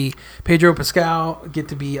we see Pedro Pascal get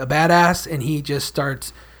to be a badass, and he just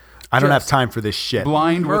starts... I don't have time for this shit.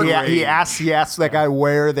 Blind with rage. He asks that guy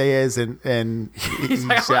where they is, and he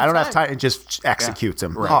like, said, I don't have time, and just executes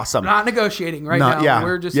him. Right. Awesome. Not negotiating now. Yeah,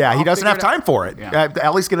 We're just he doesn't have time for it. Yeah.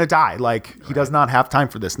 Ellie's going to die. Like, he does not have time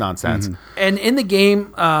for this nonsense. Mm-hmm. And in the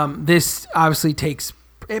game, this obviously takes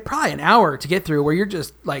probably an hour to get through, where you're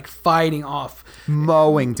just like fighting off,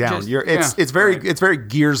 mowing down. It's very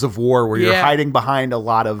Gears of War, where you're hiding behind a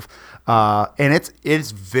lot of and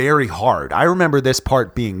it's very hard. I remember this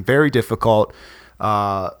part being very difficult,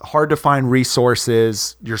 hard to find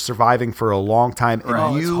resources. You're surviving for a long time,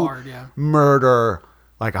 and it's you hard, murder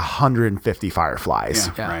like 150 fireflies.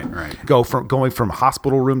 Right. Going from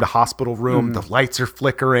hospital room to hospital room. The lights are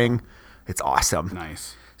flickering. It's awesome.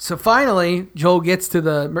 Nice. So finally, Joel gets to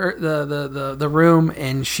the room,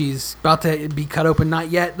 and she's about to be cut open. Not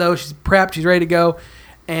yet, though. She's prepped. She's ready to go.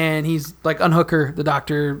 And he's like, unhook her. The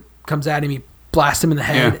doctor comes at him. He blasts him in the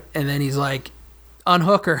head. And then he's like,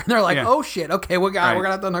 unhook her. And they're like, oh, shit. Okay, we're going to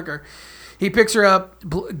have to unhook her. He picks her up,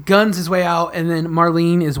 guns his way out, and then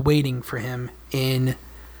Marlene is waiting for him in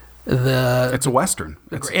the... It's a Western.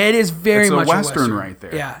 It is very much a Western right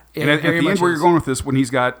there. Yeah. And at the end where you're going with this, when he's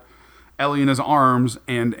got Ellie in his arms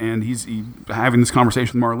and he's having this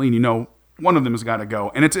conversation with Marlene, you know, one of them has got to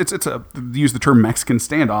go. And it's a, use the term Mexican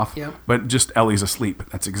standoff, but just Ellie's asleep.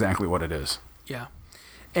 That's exactly what it is. Yeah.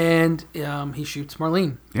 And he shoots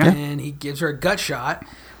Marlene. Yeah. And he gives her a gut shot,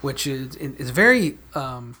 which is very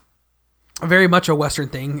very much a Western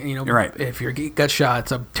thing. You know, You're right. If you're gut shot,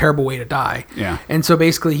 it's a terrible way to die. Yeah. And so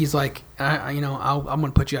basically, he's like, I'm going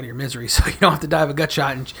to put you out of your misery, so you don't have to die of a gut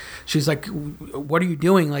shot. And she's like, what are you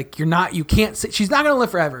doing? Like, you can't. She's not going to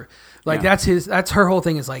live forever. Like that's her whole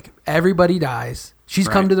thing is like everybody dies. She's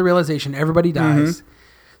come to the realization everybody dies.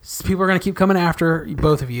 People are going to keep coming after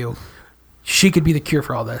both of you. She could be the cure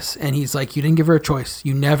for all this. And he's like, you didn't give her a choice.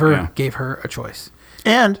 You never gave her a choice.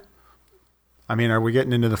 And I mean, are we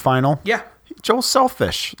getting into the final? Yeah. Joel's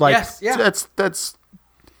selfish. Like, Yes, yeah.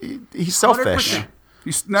 He's selfish. 100%.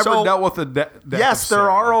 He's never dealt with the death. Yes, there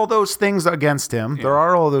are all those things against him. Yeah. There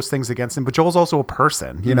are all those things against him, but Joel's also a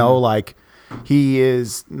person, you know, like he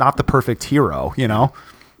is not the perfect hero, you know.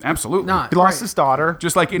 Absolutely Not. He lost Right. his daughter.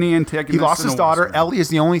 Just like any antagonist. He lost in his a daughter. Western. Ellie is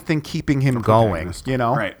the only thing keeping him going, Protagonist. you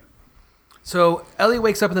know. Right. So Ellie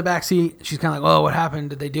wakes up in the backseat. She's kind of like, oh, what happened?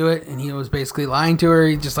 Did they do it? And he was basically lying to her.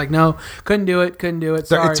 He's just like, no, couldn't do it.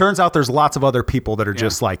 Sorry. It turns out there's lots of other people that are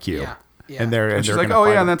just like you. Yeah. Yeah. And they're And she's they're like, gonna oh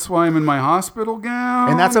fight yeah, him. that's why I'm in my hospital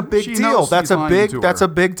gown. And that's a big She deal. knows That's he's a lying big to her.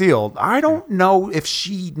 big deal. I don't know if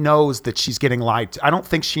she knows that she's getting lied to. I don't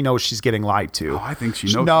think she knows she's getting lied to. Oh, I think she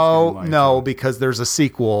knows she's No, getting lied no, to. because there's a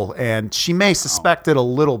sequel and she may suspect it a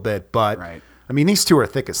little bit, but Right. I mean, these two are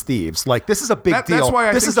thick as thieves. Like, this is a big That's deal. why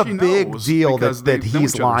I This think is a she big knows, deal because that they know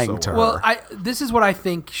he's each other lying so to her. well. Well, this is what I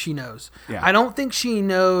think she knows. Yeah. I don't think she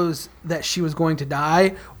knows that she was going to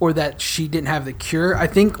die or that she didn't have the cure. I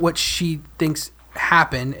think what she thinks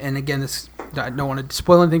happened, and again, I don't want to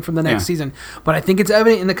spoil anything from the next season, but I think it's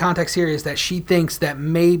evident in the context here is that she thinks that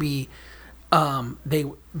maybe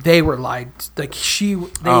they were lied. Like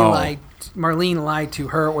lied. Marlene lied to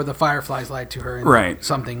her, or the Fireflies lied to her, and Right.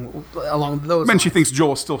 something along those. And lines. she thinks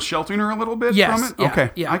Joel is still sheltering her a little bit Yes, from it. yeah,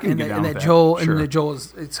 Okay, yeah. I can and get that, down and with that that. Joel Sure. and that Joel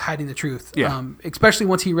is hiding the truth. Yeah. Especially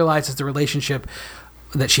once he realizes the relationship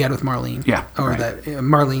that she had with Marlene. Yeah, or right. that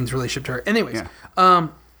Marlene's relationship to her. Anyways, Yeah.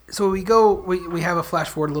 so we have a flash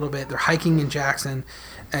forward a little bit. They're hiking in Jackson,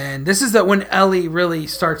 and this is when Ellie really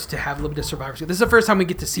starts to have a little bit of survivor's guilt. This is the first time we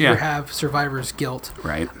get to see her have survivor's guilt,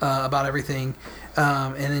 Right. about everything.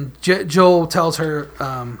 And then Joel tells her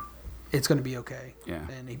it's going to be okay. Yeah.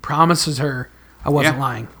 And he promises her, I wasn't Yeah.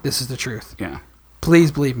 lying. This is the truth. Yeah.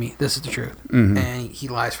 Please believe me. This is the truth. Mm-hmm. And he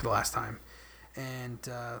lies for the last time. And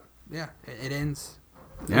it ends.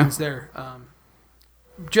 It Yeah. ends there.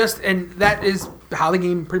 And that is how the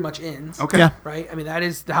game pretty much ends. Okay. Yeah. Right? I mean, that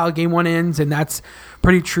is how game one ends, and that's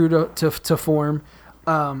pretty true to form.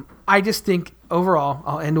 I just think overall,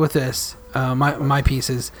 I'll end with this. My piece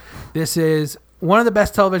is, this is one of the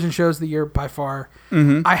best television shows of the year by far.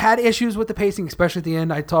 Mm-hmm. I had issues with the pacing, especially at the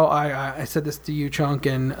end. I said this to you, Chunk,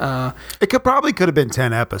 and It could have been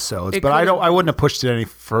 10 episodes, It but could've- I wouldn't have pushed it any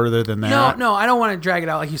further than that. no, I don't want to drag it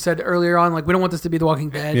out like you said earlier on. Like, we don't want this to be The Walking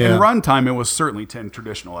Dead. Yeah. In runtime, it was certainly 10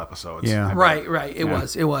 traditional episodes. Yeah. I bet. Right. It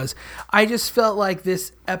Yeah. was. I just felt like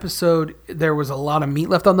this episode, there was a lot of meat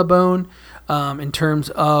left on the bone, in terms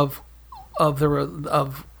of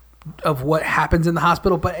what happens in the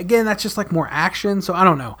hospital. But again, that's just like more action. So I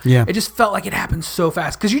don't know. Yeah. It just felt like it happened so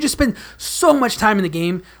fast because you just spend so much time in the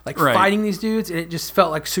game, like Right. fighting these dudes, and it just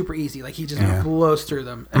felt like super easy. Like he just Yeah. blows through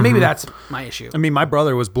them, and maybe that's my issue. I mean, my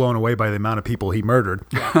brother was blown away by the amount of people he murdered.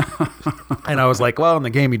 And I was like, well, in the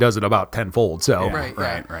game, he does it about tenfold. So Yeah, Right,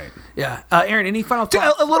 right. Yeah. Aaron, any final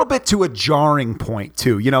thoughts? a little bit to a jarring point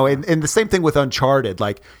too, you know, and the same thing with Uncharted.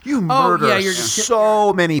 Like, you murder you're just-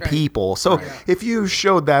 so many Right. people. So if you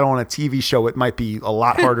showed that on a TV show, it might be a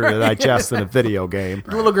lot harder to digest than a video game.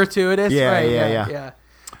 A little gratuitous. Yeah, right, yeah.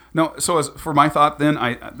 No, so as for my thought, then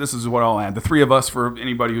this is what I'll add. The three of us, for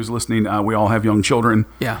anybody who's listening, we all have young children.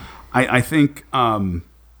 Yeah. I think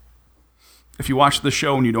if you watch the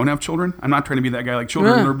show and you don't have children, I'm not trying to be that guy like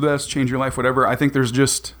children Yeah. are blessed, change your life, whatever. I think there's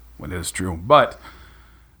just it is true, but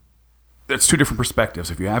it's two different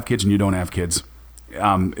perspectives. If you have kids and you don't have kids,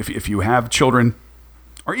 if you have children,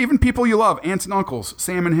 or even people you love, aunts and uncles,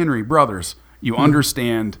 Sam and Henry, brothers, you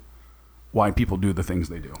understand why people do the things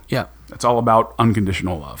they do. Yeah. It's all about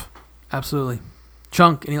unconditional love. Absolutely.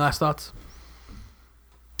 Chunk, any last thoughts?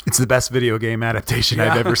 It's the best video game adaptation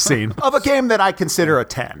Yeah. I've ever seen of a game that I consider a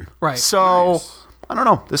 10. Right. So Nice. I don't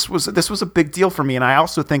know. This was a big deal for me, and I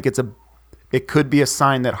also think it could be a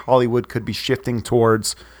sign that Hollywood could be shifting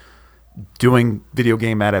towards doing video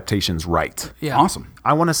game adaptations right. Yeah. Awesome.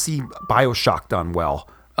 I want to see BioShock done well.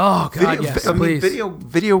 Oh God, yes, I mean, please.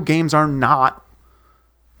 video games are not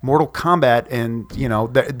Mortal Kombat, and you know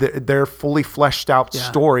they're fully fleshed out Yeah.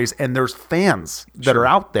 stories, and there's fans that are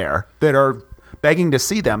out there that are begging to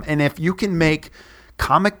see them. And if you can make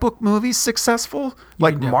comic book movies successful,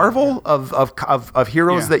 like Marvel of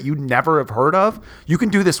heroes that you never have heard of. You can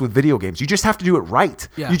do this with video games. You just have to do it right.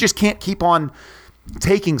 Yeah. You just can't keep on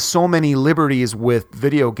taking so many liberties with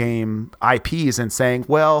video game IPs and saying,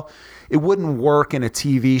 well, it wouldn't work in a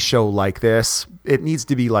TV show like this. It needs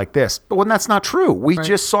to be like this. But when that's not true, we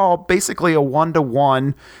just saw basically a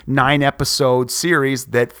 1-to-1 9-episode series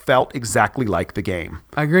that felt exactly like the game.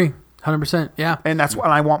 I agree. 100%. Yeah. And that's what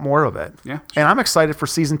I want more of it. Yeah. And I'm excited for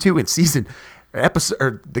season 2. And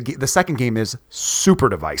the second game is super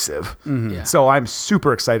divisive. Yeah. So I'm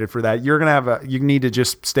super excited for that. You're going to you need to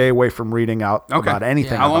just stay away from reading out about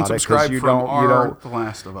anything I'll about it, unsubscribe you from don't The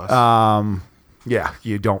Last of Us. yeah,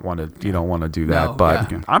 you don't want to do that, No,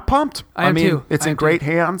 but yeah. I'm pumped. I am mean, too. it's I in am great too.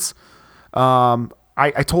 hands.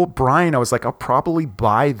 I told Brian, I was like, I'll probably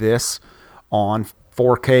buy this on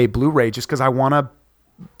 4K Blu-ray just because I want to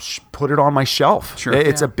put it on my shelf. Sure.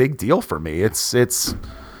 It's a big deal for me. It's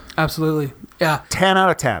Absolutely. Yeah. 10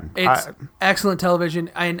 out of 10. It's excellent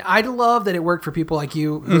television. And I love that it worked for people like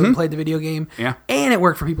you who played the video game. Yeah. And it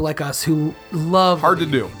worked for people like us who love Hard the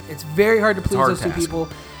to video do. game. It's very hard to please hard those two task. people.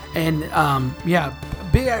 And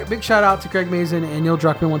big shout out to Craig Mazin and Neil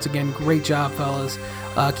Druckmann once again. Great job, fellas.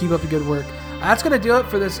 Keep up the good work. That's going to do it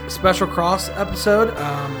for this Special Cross episode.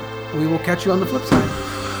 We will catch you on the flip side.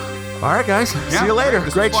 All right, guys. See you later. This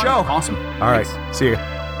was Great fun. show. Awesome. All right. See you.